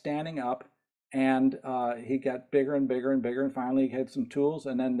kept standing up, and he got bigger and bigger and bigger, and finally he had some tools,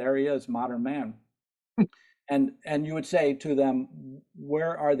 and then there he is, modern man. And you would say to them,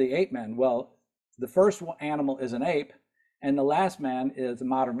 where are the ape men? Well, the first animal is an ape, and the last man is a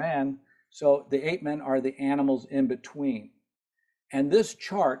modern man. So the ape men are the animals in between. And this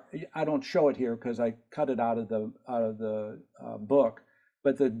chart, I don't show it here because I cut it out of the book.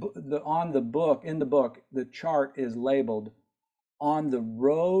 But in the book, the chart is labeled "On the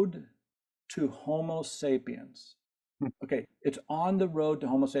Road to Homo Sapiens." Okay, it's on the road to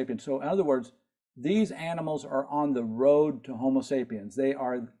Homo sapiens. So in other words, these animals are on the road to Homo sapiens. They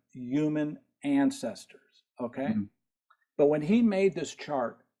are human ancestors. Okay, but when he made this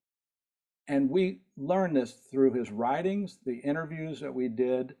chart, and we learned this through his writings, the interviews that we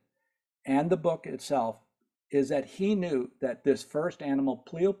did, and the book itself, is that he knew that this first animal,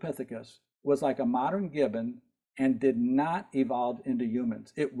 Pleopithecus, was like a modern gibbon and did not evolve into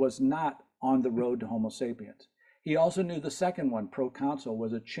humans. It was not on the road to Homo sapiens. He also knew the second one, Proconsul,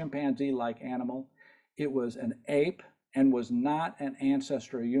 was a chimpanzee-like animal. It was an ape and was not an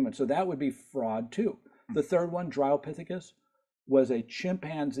ancestor of human. So that would be fraud too. The third one, Dryopithecus, was a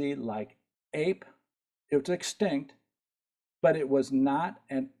chimpanzee-like ape. It was extinct, but it was not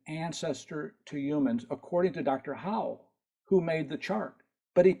an ancestor to humans, according to Dr. Howell, who made the chart.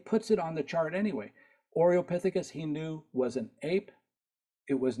 But he puts it on the chart anyway. Oreopithecus, he knew, was an ape.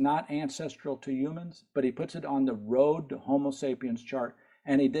 It was not ancestral to humans, but he puts it on the road to Homo sapiens chart.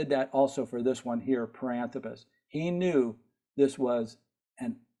 And he did that also for this one here, Paranthropus. He knew this was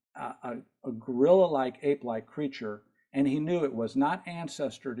a gorilla-like, ape-like creature, and he knew it was not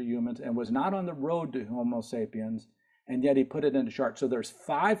ancestor to humans and was not on the road to Homo sapiens, and yet he put it in the chart. So there's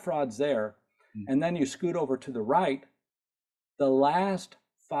 5 frauds there, and then you scoot over to the right, the last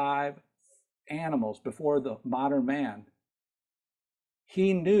 5 animals before the modern man,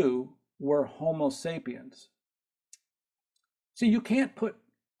 he knew were Homo sapiens. See, you can't put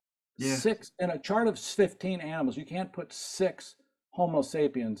 6 in a chart of 15 animals. You can't put 6 Homo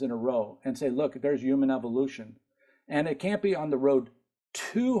sapiens in a row and say, look, there's human evolution. And it can't be on the road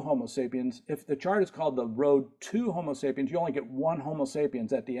to Homo sapiens. If the chart is called the road to Homo sapiens, you only get 1 Homo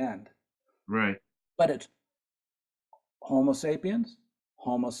sapiens at the end. Right. But it's Homo sapiens,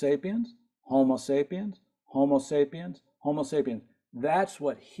 Homo sapiens, Homo sapiens, Homo sapiens, Homo sapiens. That's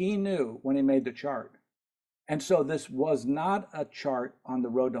what he knew when he made the chart. And so this was not a chart on the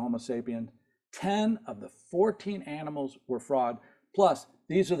road to Homo sapiens. 10 of the 14 animals were fraud. Plus,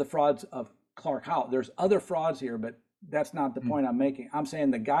 these are the frauds of Clark Howell. There's other frauds here, but that's not the point I'm making. I'm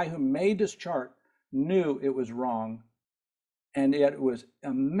saying the guy who made this chart knew it was wrong, and yet it was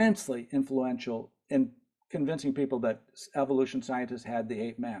immensely influential in convincing people that evolution scientists had the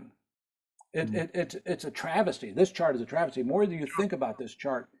ape man. It's a travesty. This chart is a travesty. The more that you think about this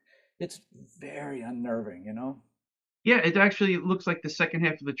chart, it's very unnerving, you know? Yeah, it actually looks like the second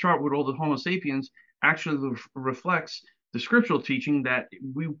half of the chart with all the Homo sapiens actually reflects the scriptural teaching that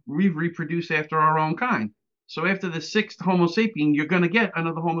we reproduce after our own kind. So after the 6th Homo sapien, you're going to get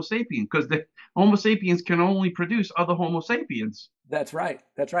another Homo sapien because the Homo sapiens can only produce other Homo sapiens. That's right.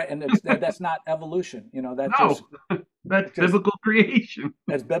 That's right. And that's not evolution. You know, No, that's biblical creation.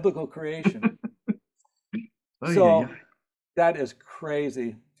 That's biblical creation. Oh, So that is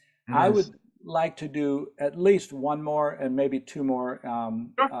crazy. It is. like to do at least one more and maybe two more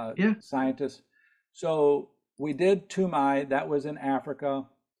Sure. Yeah. scientists. So we did Tumai, that was in Africa.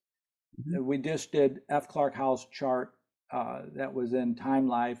 Mhm. We just did F. Clark Howell's chart, that was in Time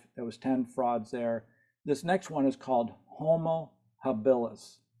Life. There was 10 frauds there. This next one is called Homo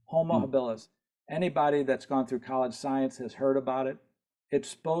habilis. Homo Mm. habilis. Anybody that's gone through college science has heard about it. It's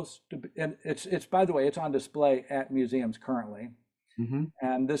supposed to be, and it's by the way, it's on display at museums currently. Mhm.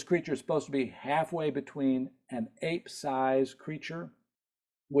 And this creature is supposed to be halfway between an ape-sized creature,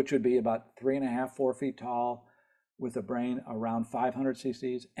 which would be about 3.5, 4 feet tall, with a brain around 500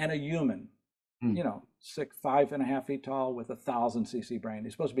 cc's, and a human, Mm. 5.5 feet tall with 1,000 cc brain.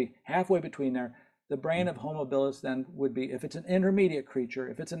 It's supposed to be halfway between there. The brain of Homo habilis then would be, if it's an intermediate creature,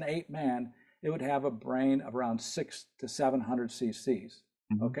 if it's an ape man, it would have a brain of around 6 to 700 cc's.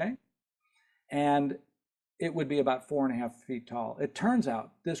 Mhm. Okay, and it would be about 4.5 feet tall. It turns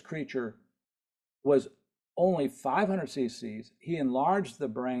out this creature was only 500 cc's. He enlarged the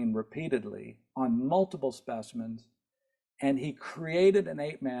brain repeatedly on multiple specimens, and he created an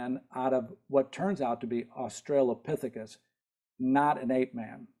ape man out of what turns out to be Australopithecus, not an ape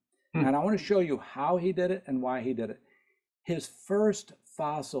man. Mm. And I want to show you how he did it and why he did it. His first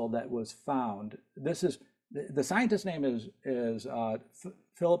fossil that was found, this is the scientist's name is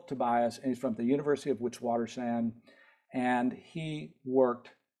Philip Tobias, and he's from the University of Witwatersrand, and he worked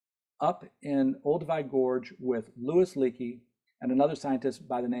up in Olduvai Gorge with Louis Leakey and another scientist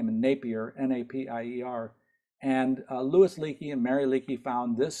by the name of Napier, Napier. And Louis Leakey and Mary Leakey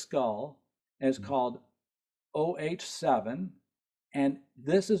found this skull, and it's called OH7. And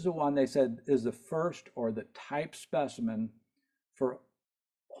this is the one they said is the first or the type specimen for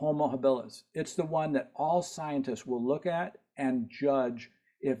Homo habilis. It's the one that all scientists will look at and judge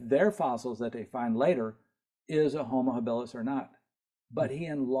if their fossils that they find later is a Homo habilis or not. But he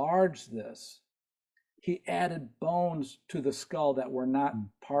enlarged this. He added bones to the skull that were not Mm.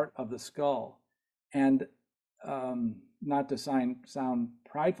 part of the skull. And not to sound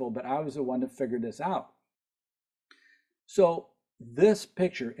prideful, but I was the one that figured this out. So this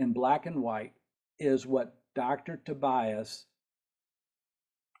picture in black and white is what Dr. Tobias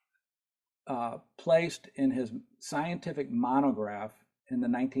placed in his scientific monograph in the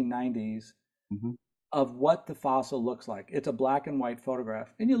 1990s Mhm. of what the fossil looks like. It's a black and white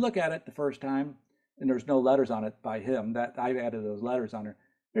photograph. And you look at it the first time, and there's no letters on it by him. That I've added those letters on there.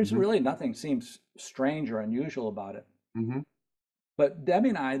 There's Mhm. really nothing seems strange or unusual about it. Mhm. But Debbie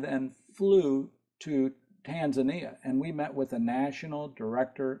and I then flew to Tanzania, and we met with the national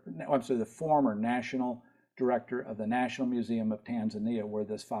director, I'm sorry, the former national director of the National Museum of Tanzania, where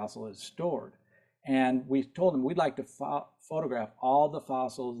this fossil is stored. And we told him we'd like to photograph all the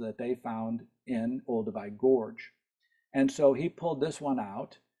fossils that they found in Olduvai Gorge. And so he pulled this one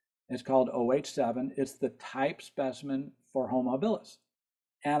out. It's called OH7. It's the type specimen for Homo habilis.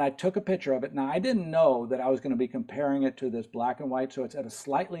 And I took a picture of it. Now, I didn't know that I was going to be comparing it to this black and white, so it's at a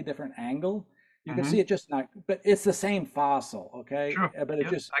slightly different angle. You can see Mhm. it just not, but it's the same fossil, okay? Sure. But it's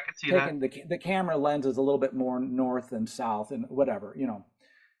Yep. just I could see that. taken, the camera lens is a little bit more north and south and whatever.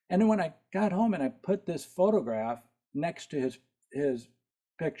 And then when I got home and I put this photograph next to his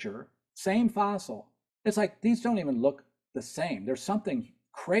picture, same fossil, it's like these don't even look the same. There's something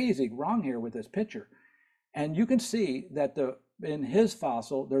crazy wrong here with this picture. And you can see that in his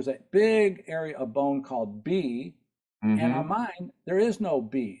fossil, there's a big area of bone called B, and on Mhm. mine, there is no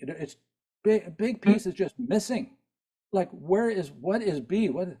B. It's big, big piece is just missing. Like, what is B?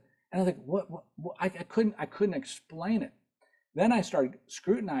 And I was like, what? I couldn't explain it. Then I started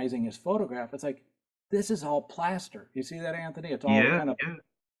scrutinizing his photograph. It's like, this is all plaster. You see that, Anthony? It's all Yeah. kind of,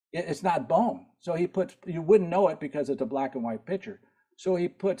 Yeah. it's not bone. So you wouldn't know it because it's a black and white picture. So he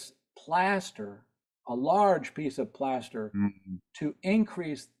puts plaster, a large piece of plaster, Mhm. to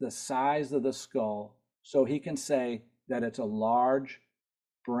increase the size of the skull so he can say that it's a large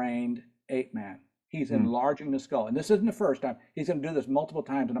brained ape man. He's Mm. enlarging the skull. And this isn't the first time. He's going to do this multiple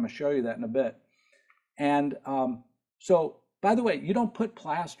times, and I'm going to show you that in a bit. And so, by the way, you don't put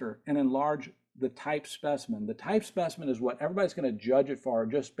plaster and enlarge the type specimen. The type specimen is what everybody's going to judge it for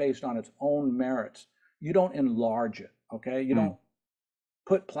just based on its own merits. You don't enlarge it, okay? You Mm. don't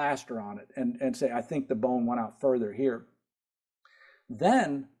put plaster on it and say, I think the bone went out further here.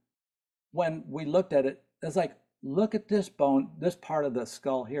 Then when we looked at it, it's like, look at this bone, this part of the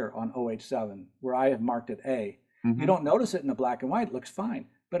skull here on OH7, where I have marked it A. You Mhm. don't notice it in the black and white, it looks fine.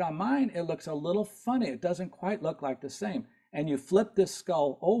 But on mine, it looks a little funny. It doesn't quite look like the same. And you flip this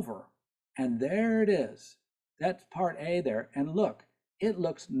skull over, and there it is. That's part A there. And look, it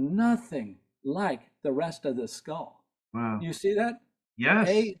looks nothing like the rest of the skull. Wow. You see that? Yes.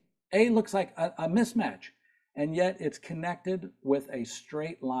 A A looks like a mismatch, and yet it's connected with a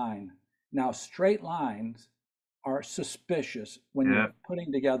straight line. Now, straight lines are suspicious when Yeah. you're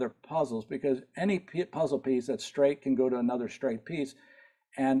putting together puzzles because any puzzle piece that's straight can go to another straight piece.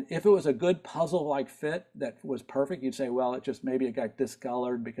 And if it was a good puzzle-like fit that was perfect, you'd say, well, maybe it got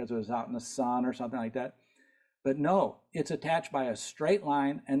discolored because it was out in the sun or something like that. But no, it's attached by a straight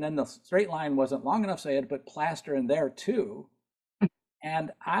line, and then the straight line wasn't long enough, so I had to put plaster in there too.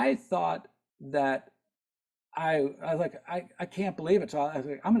 And I thought that I was like, I can't believe it. So I was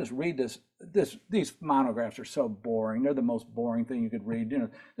like, I'm gonna just read these monographs are so boring. They're the most boring thing you could read.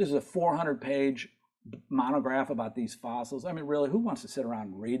 This is a 400-page monograph about these fossils. I mean, really, who wants to sit around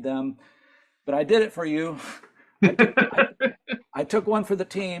and read them? But I did it for you. I took I took one for the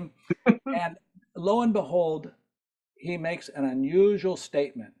team, and lo and behold, he makes an unusual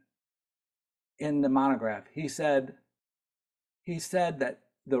statement in the monograph. He said that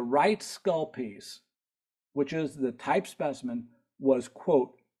the right skull piece, which is the type specimen, was,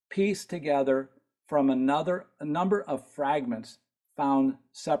 quote, pieced together from a number of fragments found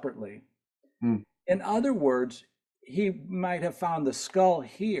separately. Mm. In other words, he might have found the skull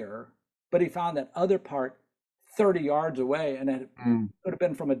here, but he found that other part 30 yards away, and it could have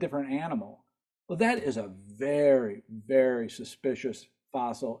been from a different animal. Well, that is a very, very suspicious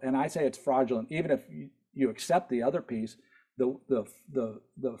fossil, and I say it's fraudulent. Even if you accept the other piece, the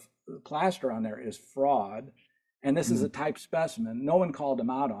plaster on there is fraud, and this is a type specimen. No one called him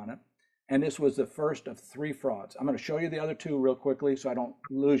out on it, and this was the first of 3 frauds. I'm going to show you the other 2 real quickly so I don't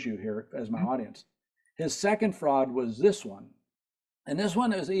lose you here as my audience. His second fraud was this one, and this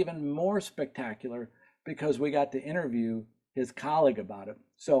one is even more spectacular because we got to interview his colleague about it.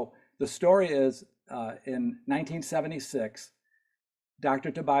 So the story is in 1976,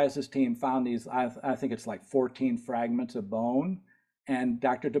 Dr. Tobias's team found these, I think it's like 14 fragments of bone, and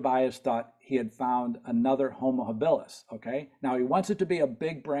Dr. Tobias thought he had found another Homo habilis, okay? Now he wants it to be a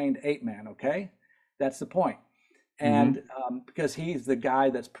big-brained ape man, okay? That's the point. And because he's the guy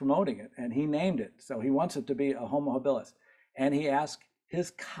that's promoting it, and he named it, so he wants it to be a Homo habilis. And he asked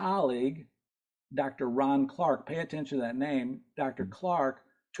his colleague, Dr. Ron Clark, pay attention to that name, Dr. Clark,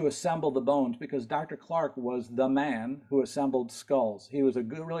 to assemble the bones, because Dr. Clark was the man who assembled skulls. He was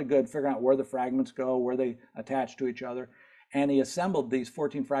really good figuring out where the fragments go, where they attach to each other. And he assembled these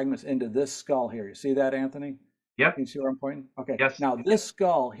 14 fragments into this skull here. You see that, Anthony? Yep. Can you see where I'm pointing? Okay. Yes. Now this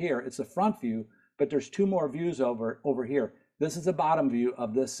skull here, it's the front view, but there's 2 more views over here. This is the bottom view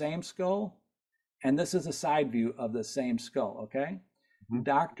of this same skull, and this is a side view of the same skull, okay?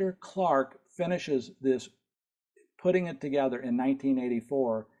 Dr. Clark finishes this, putting it together in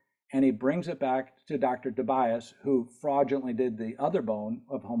 1984, and he brings it back to Dr. Tobias, who fraudulently did the other bone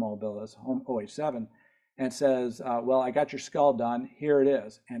of Homo habilis, OH7, and says, well, I got your skull done, here it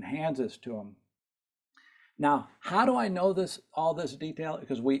is, and hands this to him. Now, how do I know all this detail?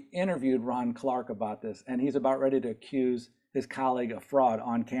 Because we interviewed Ron Clark about this, and he's about ready to accuse his colleague of fraud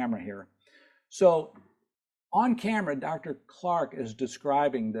on camera here. So on camera, Dr. Clark is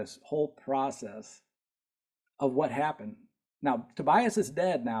describing this whole process of what happened. Now, Tobias is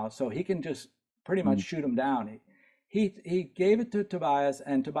dead now, so he can just pretty much shoot him down. He gave it to Tobias,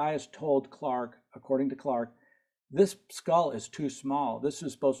 and Tobias told Clark, according to Clark, this skull is too small. This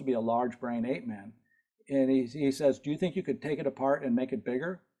is supposed to be a large brain ape man. And he says, do you think you could take it apart and make it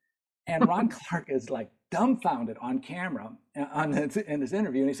bigger? And Ron Clark is like dumbfounded on camera in this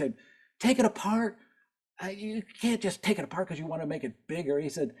interview. And he said, take it apart? You can't just take it apart because you want to make it bigger. He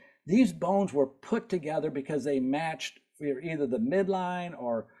said, these bones were put together because they matched either the midline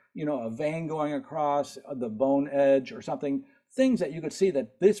or, a vein going across the bone edge or something, things that you could see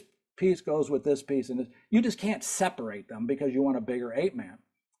that this piece goes with this piece. And you just can't separate them because you want a bigger ape man.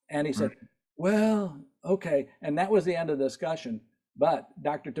 And he said, well, okay. And that was the end of the discussion. But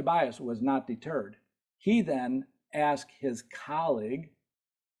Dr. Tobias was not deterred. He then asked his colleague,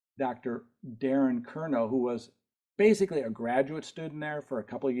 Dr. Darren Curnow, who was basically a graduate student there for a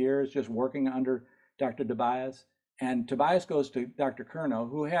couple of years, just working under Dr. Tobias. And Tobias goes to Dr. Curnow,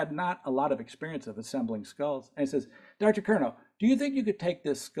 who had not a lot of experience of assembling skulls, and he says, Dr. Curnow, do you think you could take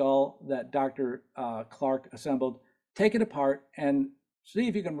this skull that Dr. Clark assembled, take it apart, and see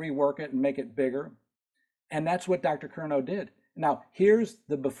if you can rework it and make it bigger? And that's what Dr. Curnow did. Now, here's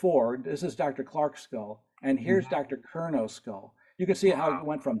the before. This is Dr. Clark's skull, and here's Dr. Curnow's skull. You can see how it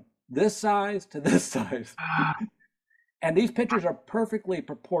went from this size to this size. And these pictures are perfectly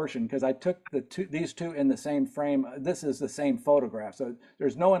proportioned because I took these two in the same frame. This is the same photograph, so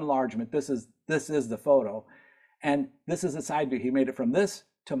there's no enlargement. This is the photo, and this is the side view. He made it from this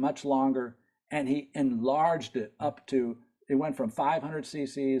to much longer, and he enlarged it up to It went from 500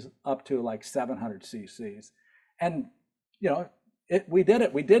 cc's up to like 700 cc's. And, you know, we did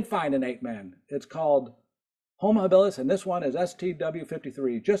it. We did find an 8-man. It's called Homo habilis, and this one is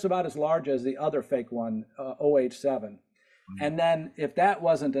STW53, just about as large as the other fake one, OH7. And then if that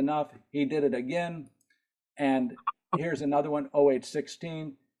wasn't enough, he did it again. And here's another one,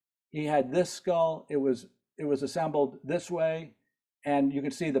 OH16. He had this skull. It was assembled this way, and you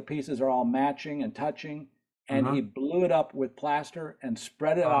can see the pieces are all matching and touching. And he blew it up with plaster and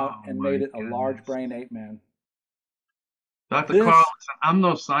spread it out and made it a large brain 8-man. Dr. Carl, listen, I'm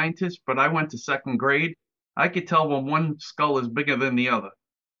no scientist, but I went to second grade. I could tell when one skull is bigger than the other.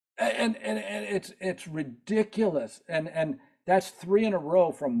 And it's ridiculous. And that's 3 in a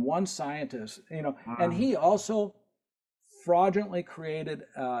row from one scientist, you know. And he also fraudulently created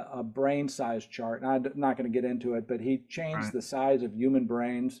a brain size chart. And I'm not going to get into it, but he changed the size of human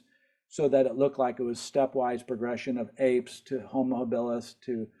brains so that it looked like it was stepwise progression of apes to Homo habilis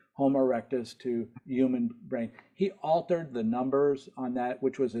to Homo erectus to human brain. He altered the numbers on that,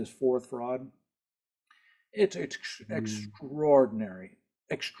 which was his 4th fraud. It's extraordinary,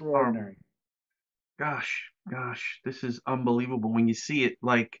 extraordinary. Gosh, this is unbelievable when you see it,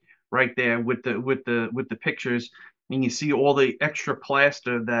 like right there with the pictures, and you see all the extra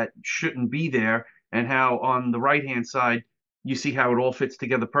plaster that shouldn't be there, and how on the right hand side you see how it all fits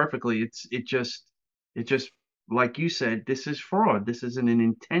together perfectly. It just like you said, this is fraud. This is an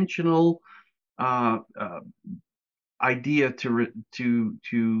intentional idea to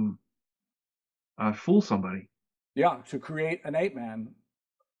fool somebody. Yeah, to create an 8-man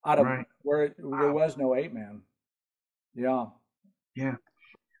out of where there was no 8-man. Yeah. Yeah.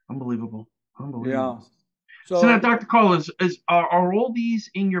 Unbelievable. Yeah. So now, Dr. Carl, are all these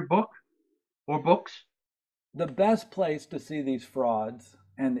in your book or books? The best place to see these frauds,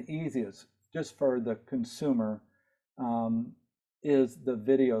 and the easiest, just for the consumer, is the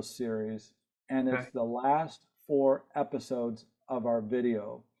video series. And it's the last 4 episodes of our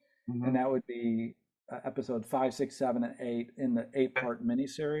video. And that would be episodes 5, 6, 7, and 8 in the 8-part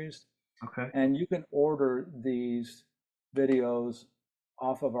miniseries. Okay. And you can order these videos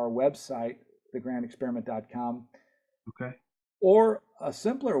off of our website, thegrandexperiment.com. Okay. Or a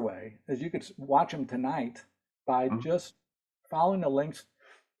simpler way is you could watch them tonight by just following the links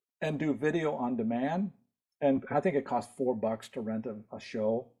and do video on demand. And I think it costs $4 to rent a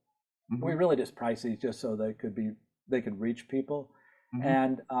show. We really just price these just so they could reach people.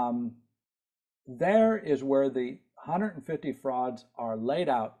 And there is where the 150 frauds are laid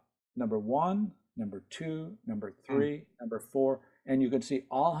out. Number 1, number 2, number 3, number 4, and you can see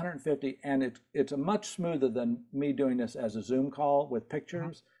all 150. And it's a much smoother than me doing this as a Zoom call with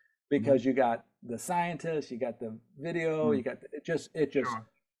pictures, because you got the scientists, you got the video, you got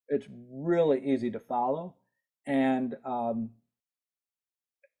it's really easy to follow. And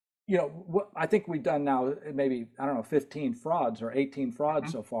you know, what I think we've done now, maybe, I don't know, 15 frauds or 18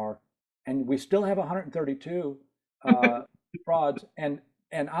 frauds so far, and we still have 132 frauds. And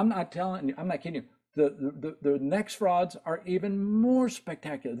I'm not kidding you. The next frauds are even more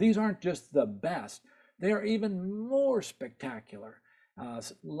spectacular. These aren't just the best; they are even more spectacular.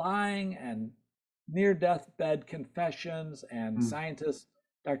 Lying and near-death bed confessions, and scientists,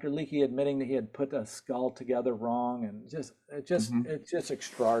 Dr. Leakey admitting that he had put a skull together wrong, and it's just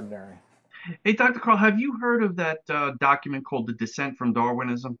extraordinary. Hey, Dr. Carl, have you heard of that document called The Descent from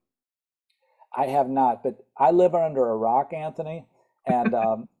Darwinism? I have not, but I live under a rock, Anthony, and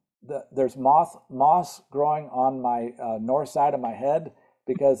there's moss growing on my north side of my head,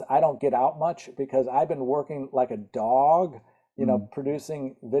 because I don't get out much, because I've been working like a dog, you know,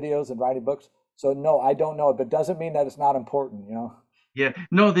 producing videos and writing books. So no, I don't know it, but doesn't mean that it's not important, you know. Yeah,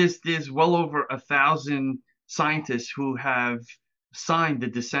 no, there's well over 1,000 scientists who have signed the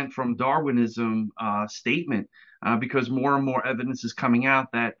Descent from Darwinism statement, because more and more evidence is coming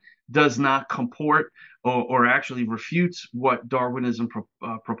out that does not comport or actually refutes what Darwinism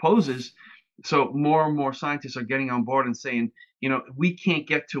proposes. So more and more scientists are getting on board and saying, you know, we can't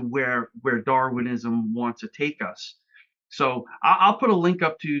get to where Darwinism wants to take us. So I'll put a link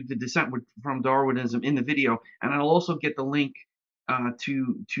up to the Descent from Darwinism in the video, and I'll also get the link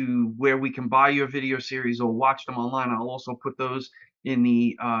to where we can buy your video series or watch them online. I'll also put those in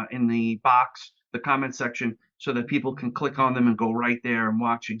the box, the comment section, so that people can click on them and go right there and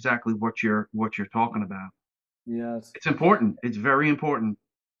watch exactly what you're talking about. Yes, it's important. It's very important.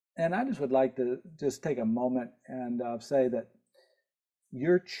 And I just would like to just take a moment and say that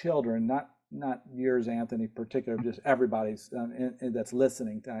your children, not yours, Anthony, particular, just everybody's that's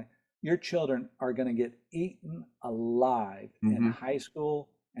listening tonight, your children are going to get eaten alive in high school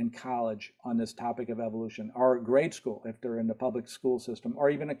and college on this topic of evolution, or grade school if they're in the public school system, or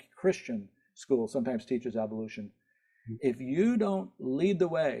even a Christian school sometimes teaches evolution. If you don't lead the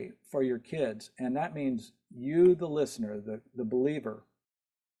way for your kids, and that means you, the listener, the believer,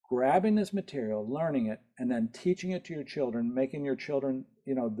 grabbing this material, learning it, and then teaching it to your children, making your children,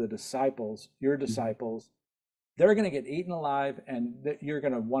 the disciples, your disciples, they're going to get eaten alive, and you're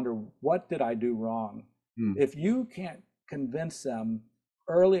going to wonder, what did I do wrong? If you can't convince them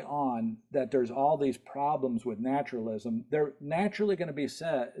early on that there's all these problems with naturalism, they're naturally going to be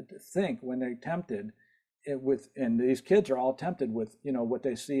think when they're tempted and these kids are all tempted with what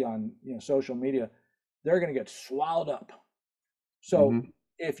they see on social media, they're going to get swallowed up. So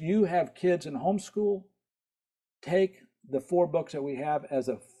if you have kids in homeschool, take the 4 books that we have as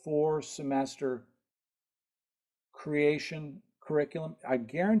a 4-semester creation curriculum. I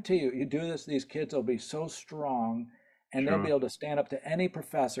guarantee you do this, these kids will be so strong, and they'll be able to stand up to any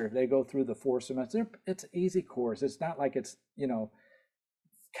professor if they go through the 4 semesters. It's an easy course. It's not like it's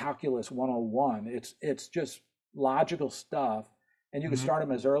calculus 101. It's just logical stuff, and you can start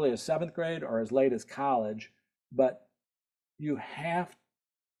them as early as 7th grade or as late as college, but you have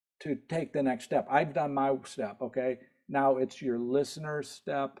to take the next step. I've done my step. Okay, now it's your listener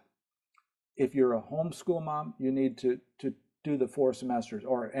step. If you're a homeschool mom, you need to do the 4 semesters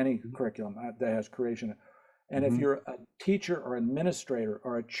or any curriculum that has creation. And if you're a teacher or administrator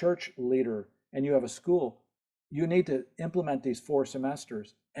or a church leader and you have a school, you need to implement these 4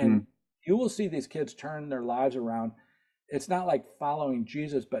 semesters, and you will see these kids turn their lives around. It's not like following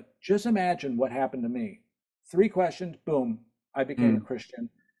Jesus, but just imagine what happened to me. 3 questions, boom, I became a Christian.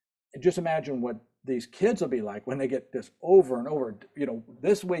 And just imagine what these kids will be like when they get this over and over.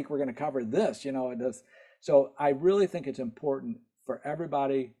 This week we're going to cover this, So I really think it's important for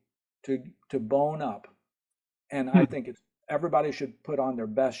everybody to bone up. And I think everybody should put on their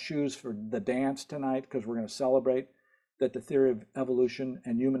best shoes for the dance tonight, because we're going to celebrate that the theory of evolution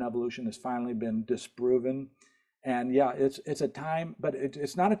and human evolution has finally been disproven. And yeah, it's a time, but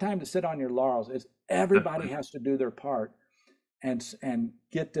it's not a time to sit on your laurels. It's everybody has to do their part and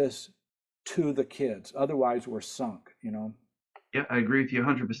get this to the kids. Otherwise, we're sunk. Yeah, I agree with you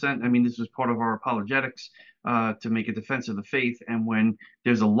 100%. I mean, this was part of our apologetics to make a defense of the faith. And when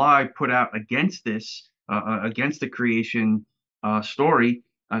there's a lie put out against this, against the creation story,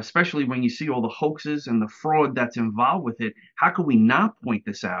 especially when you see all the hoaxes and the fraud that's involved with it, how can we not point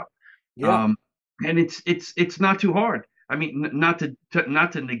this out? Yeah, And it's not too hard. I mean, not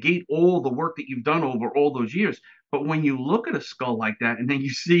to negate all the work that you've done over all those years, but when you look at a skull like that, and then you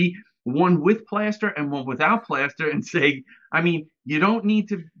see one with plaster and one without plaster, and say, I mean, you don't need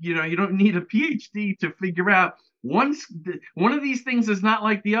a PhD to figure out one of these things is not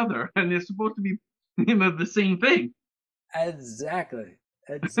like the other, and they're supposed to be, the same thing.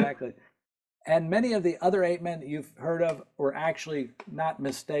 exactly. And many of the other 8 men that you've heard of were actually not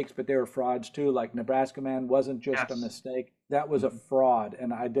mistakes, but they were frauds too. Like Nebraska Man wasn't just a Yes. mistake. That was a fraud,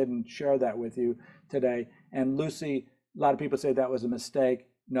 and I didn't share that with you today. And Lucy, a lot of people say that was a mistake.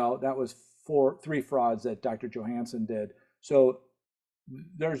 No, that was 3 frauds that Dr. Johansson did. So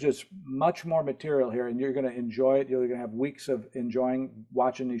there's just much more material here, and you're going to enjoy it. You're going to have weeks of enjoying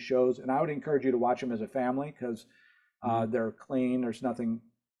watching these shows, and I would encourage you to watch them as a family, because they're clean. There's nothing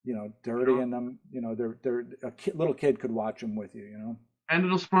dirty in them. They're little kid could watch them with you. And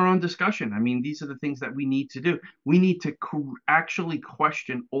it'll spur on discussion. I mean, these are the things that we need to do. We need to actually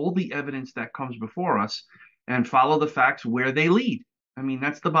question all the evidence that comes before us and follow the facts where they lead. I mean,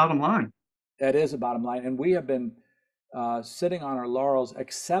 that's the bottom line. That is the bottom line, and we have been sitting on our laurels,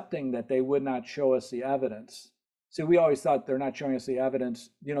 accepting that they would not show us the evidence. See, we always thought they're not showing us the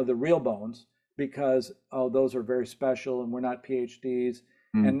evidence, the real bones, because those are very special and we're not PhDs.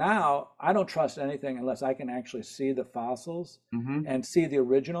 And now I don't trust anything unless I can actually see the fossils and see the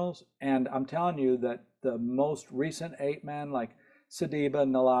originals. And I'm telling you that the most recent 8 men, like Sediba,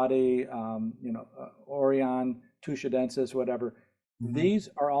 Naladi, Orion, Tushadensis, whatever, these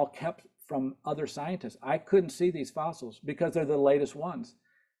are all kept from other scientists. I couldn't see these fossils because they're the latest ones.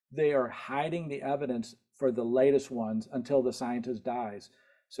 They are hiding the evidence for the latest ones until the scientist dies.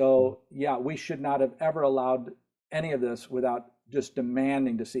 So yeah, we should not have ever allowed any of this without just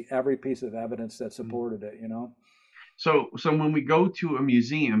demanding to see every piece of evidence that supported it. So when we go to a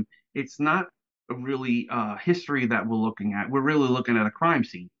museum, it's not really history that we're looking at. We're really looking at a crime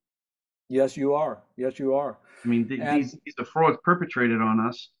scene. Yes, you are. Yes, you are. I mean, And these are frauds perpetrated on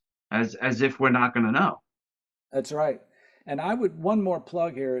us as if we're not going to know. that's right. And one more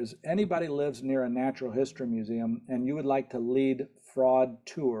plug here is anybody lives near a natural history museum and you would like to lead fraud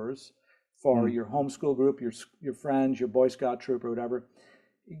tours for your homeschool group, your friends, your Boy Scout troop or whatever,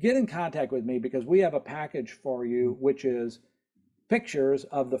 get in contact with me because we have a package for you, which is pictures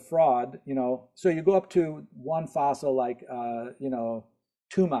of the fraud. So you go up to one fossil like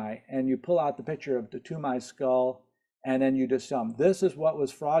Tumai, and you pull out the picture of the Tumai skull, and then you just this is what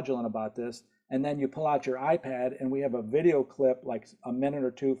was fraudulent about this, and then you pull out your iPad, and we have a video clip like a minute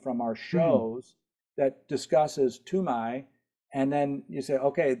or two from our Hmm. shows that discusses Tumai, and then you say,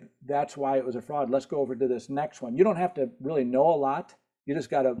 okay, that's why it was a fraud. Let's go over to this next one. You don't have to really know a lot. You just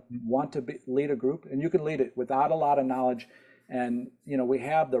got to want to lead a group, and you can lead it without a lot of knowledge. And we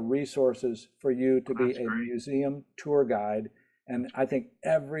have the resources for you to be That's a great. museum tour guide. And I think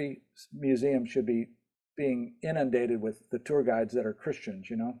every museum should be being inundated with the tour guides that are Christians.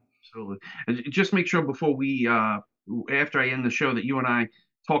 Absolutely. And just make sure before we, after I end the show, that you and I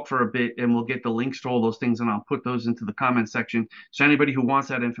talk for a bit, and we'll get the links to all those things, and I'll put those into the comment section. So anybody who wants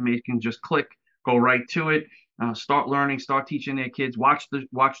that information can just click, go right to it, start learning, start teaching their kids, watch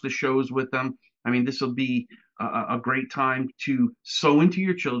the shows with them. I mean, this will be a great time to sow into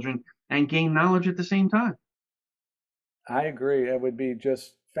your children and gain knowledge at the same time. I agree. It would be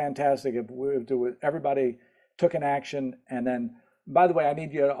just fantastic if everybody took an action. And then, by the way, I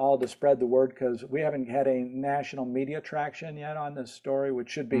need you all to spread the word because we haven't had a national media traction yet on this story, which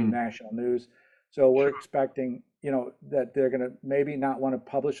should be Mm, national news. So we're sure. expecting, that they're going to maybe not want to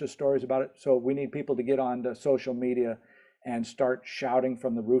publish the stories about it. So we need people to get on to social media and start shouting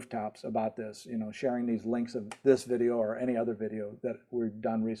from the rooftops about this, sharing these links of this video or any other video that we've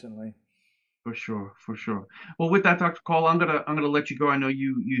done recently. For sure, for sure. Well, with that, Dr. Cole, I'm gonna let you go. I know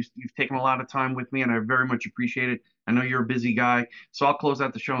you've taken a lot of time with me, and I very much appreciate it. I know you're a busy guy, so I'll close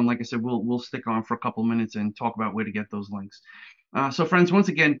out the show. And like I said, we'll stick on for a couple minutes and talk about where to get those links. So, friends, once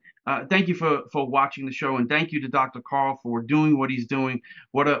again, thank you for watching the show, and thank you to Dr. Carl for doing what he's doing.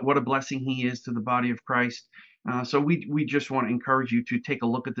 What a blessing he is to the body of Christ. So we just want to encourage you to take a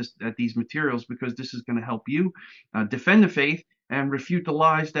look at these materials because this is going to help you defend the faith and refute the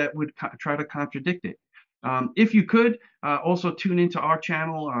lies that would try to contradict it. If you could also tune into our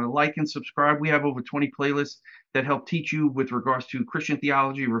channel, like and subscribe. We have over 20 playlists that help teach you with regards to Christian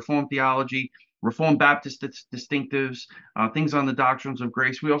theology, Reformed Baptist distinctives, things on the doctrines of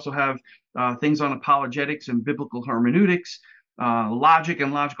grace. We also have things on apologetics and biblical hermeneutics, logic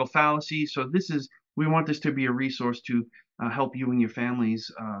and logical fallacies. So we want this to be a resource to help you and your families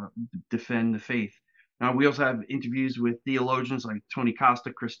defend the faith. We also have interviews with theologians like Tony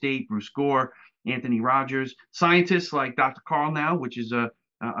Costa, Chris Tate, Bruce Gore, Anthony Rogers, scientists like Dr. Carl now, which is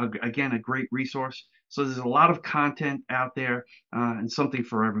again a great resource. So there's a lot of content out there and something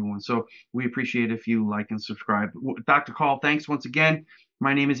for everyone. So we appreciate if you like and subscribe. Dr. Carl, thanks once again.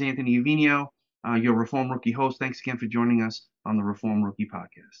 My name is Anthony Uvino, your Reform Rookie host. Thanks again for joining us on the Reform Rookie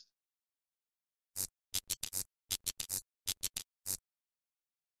podcast.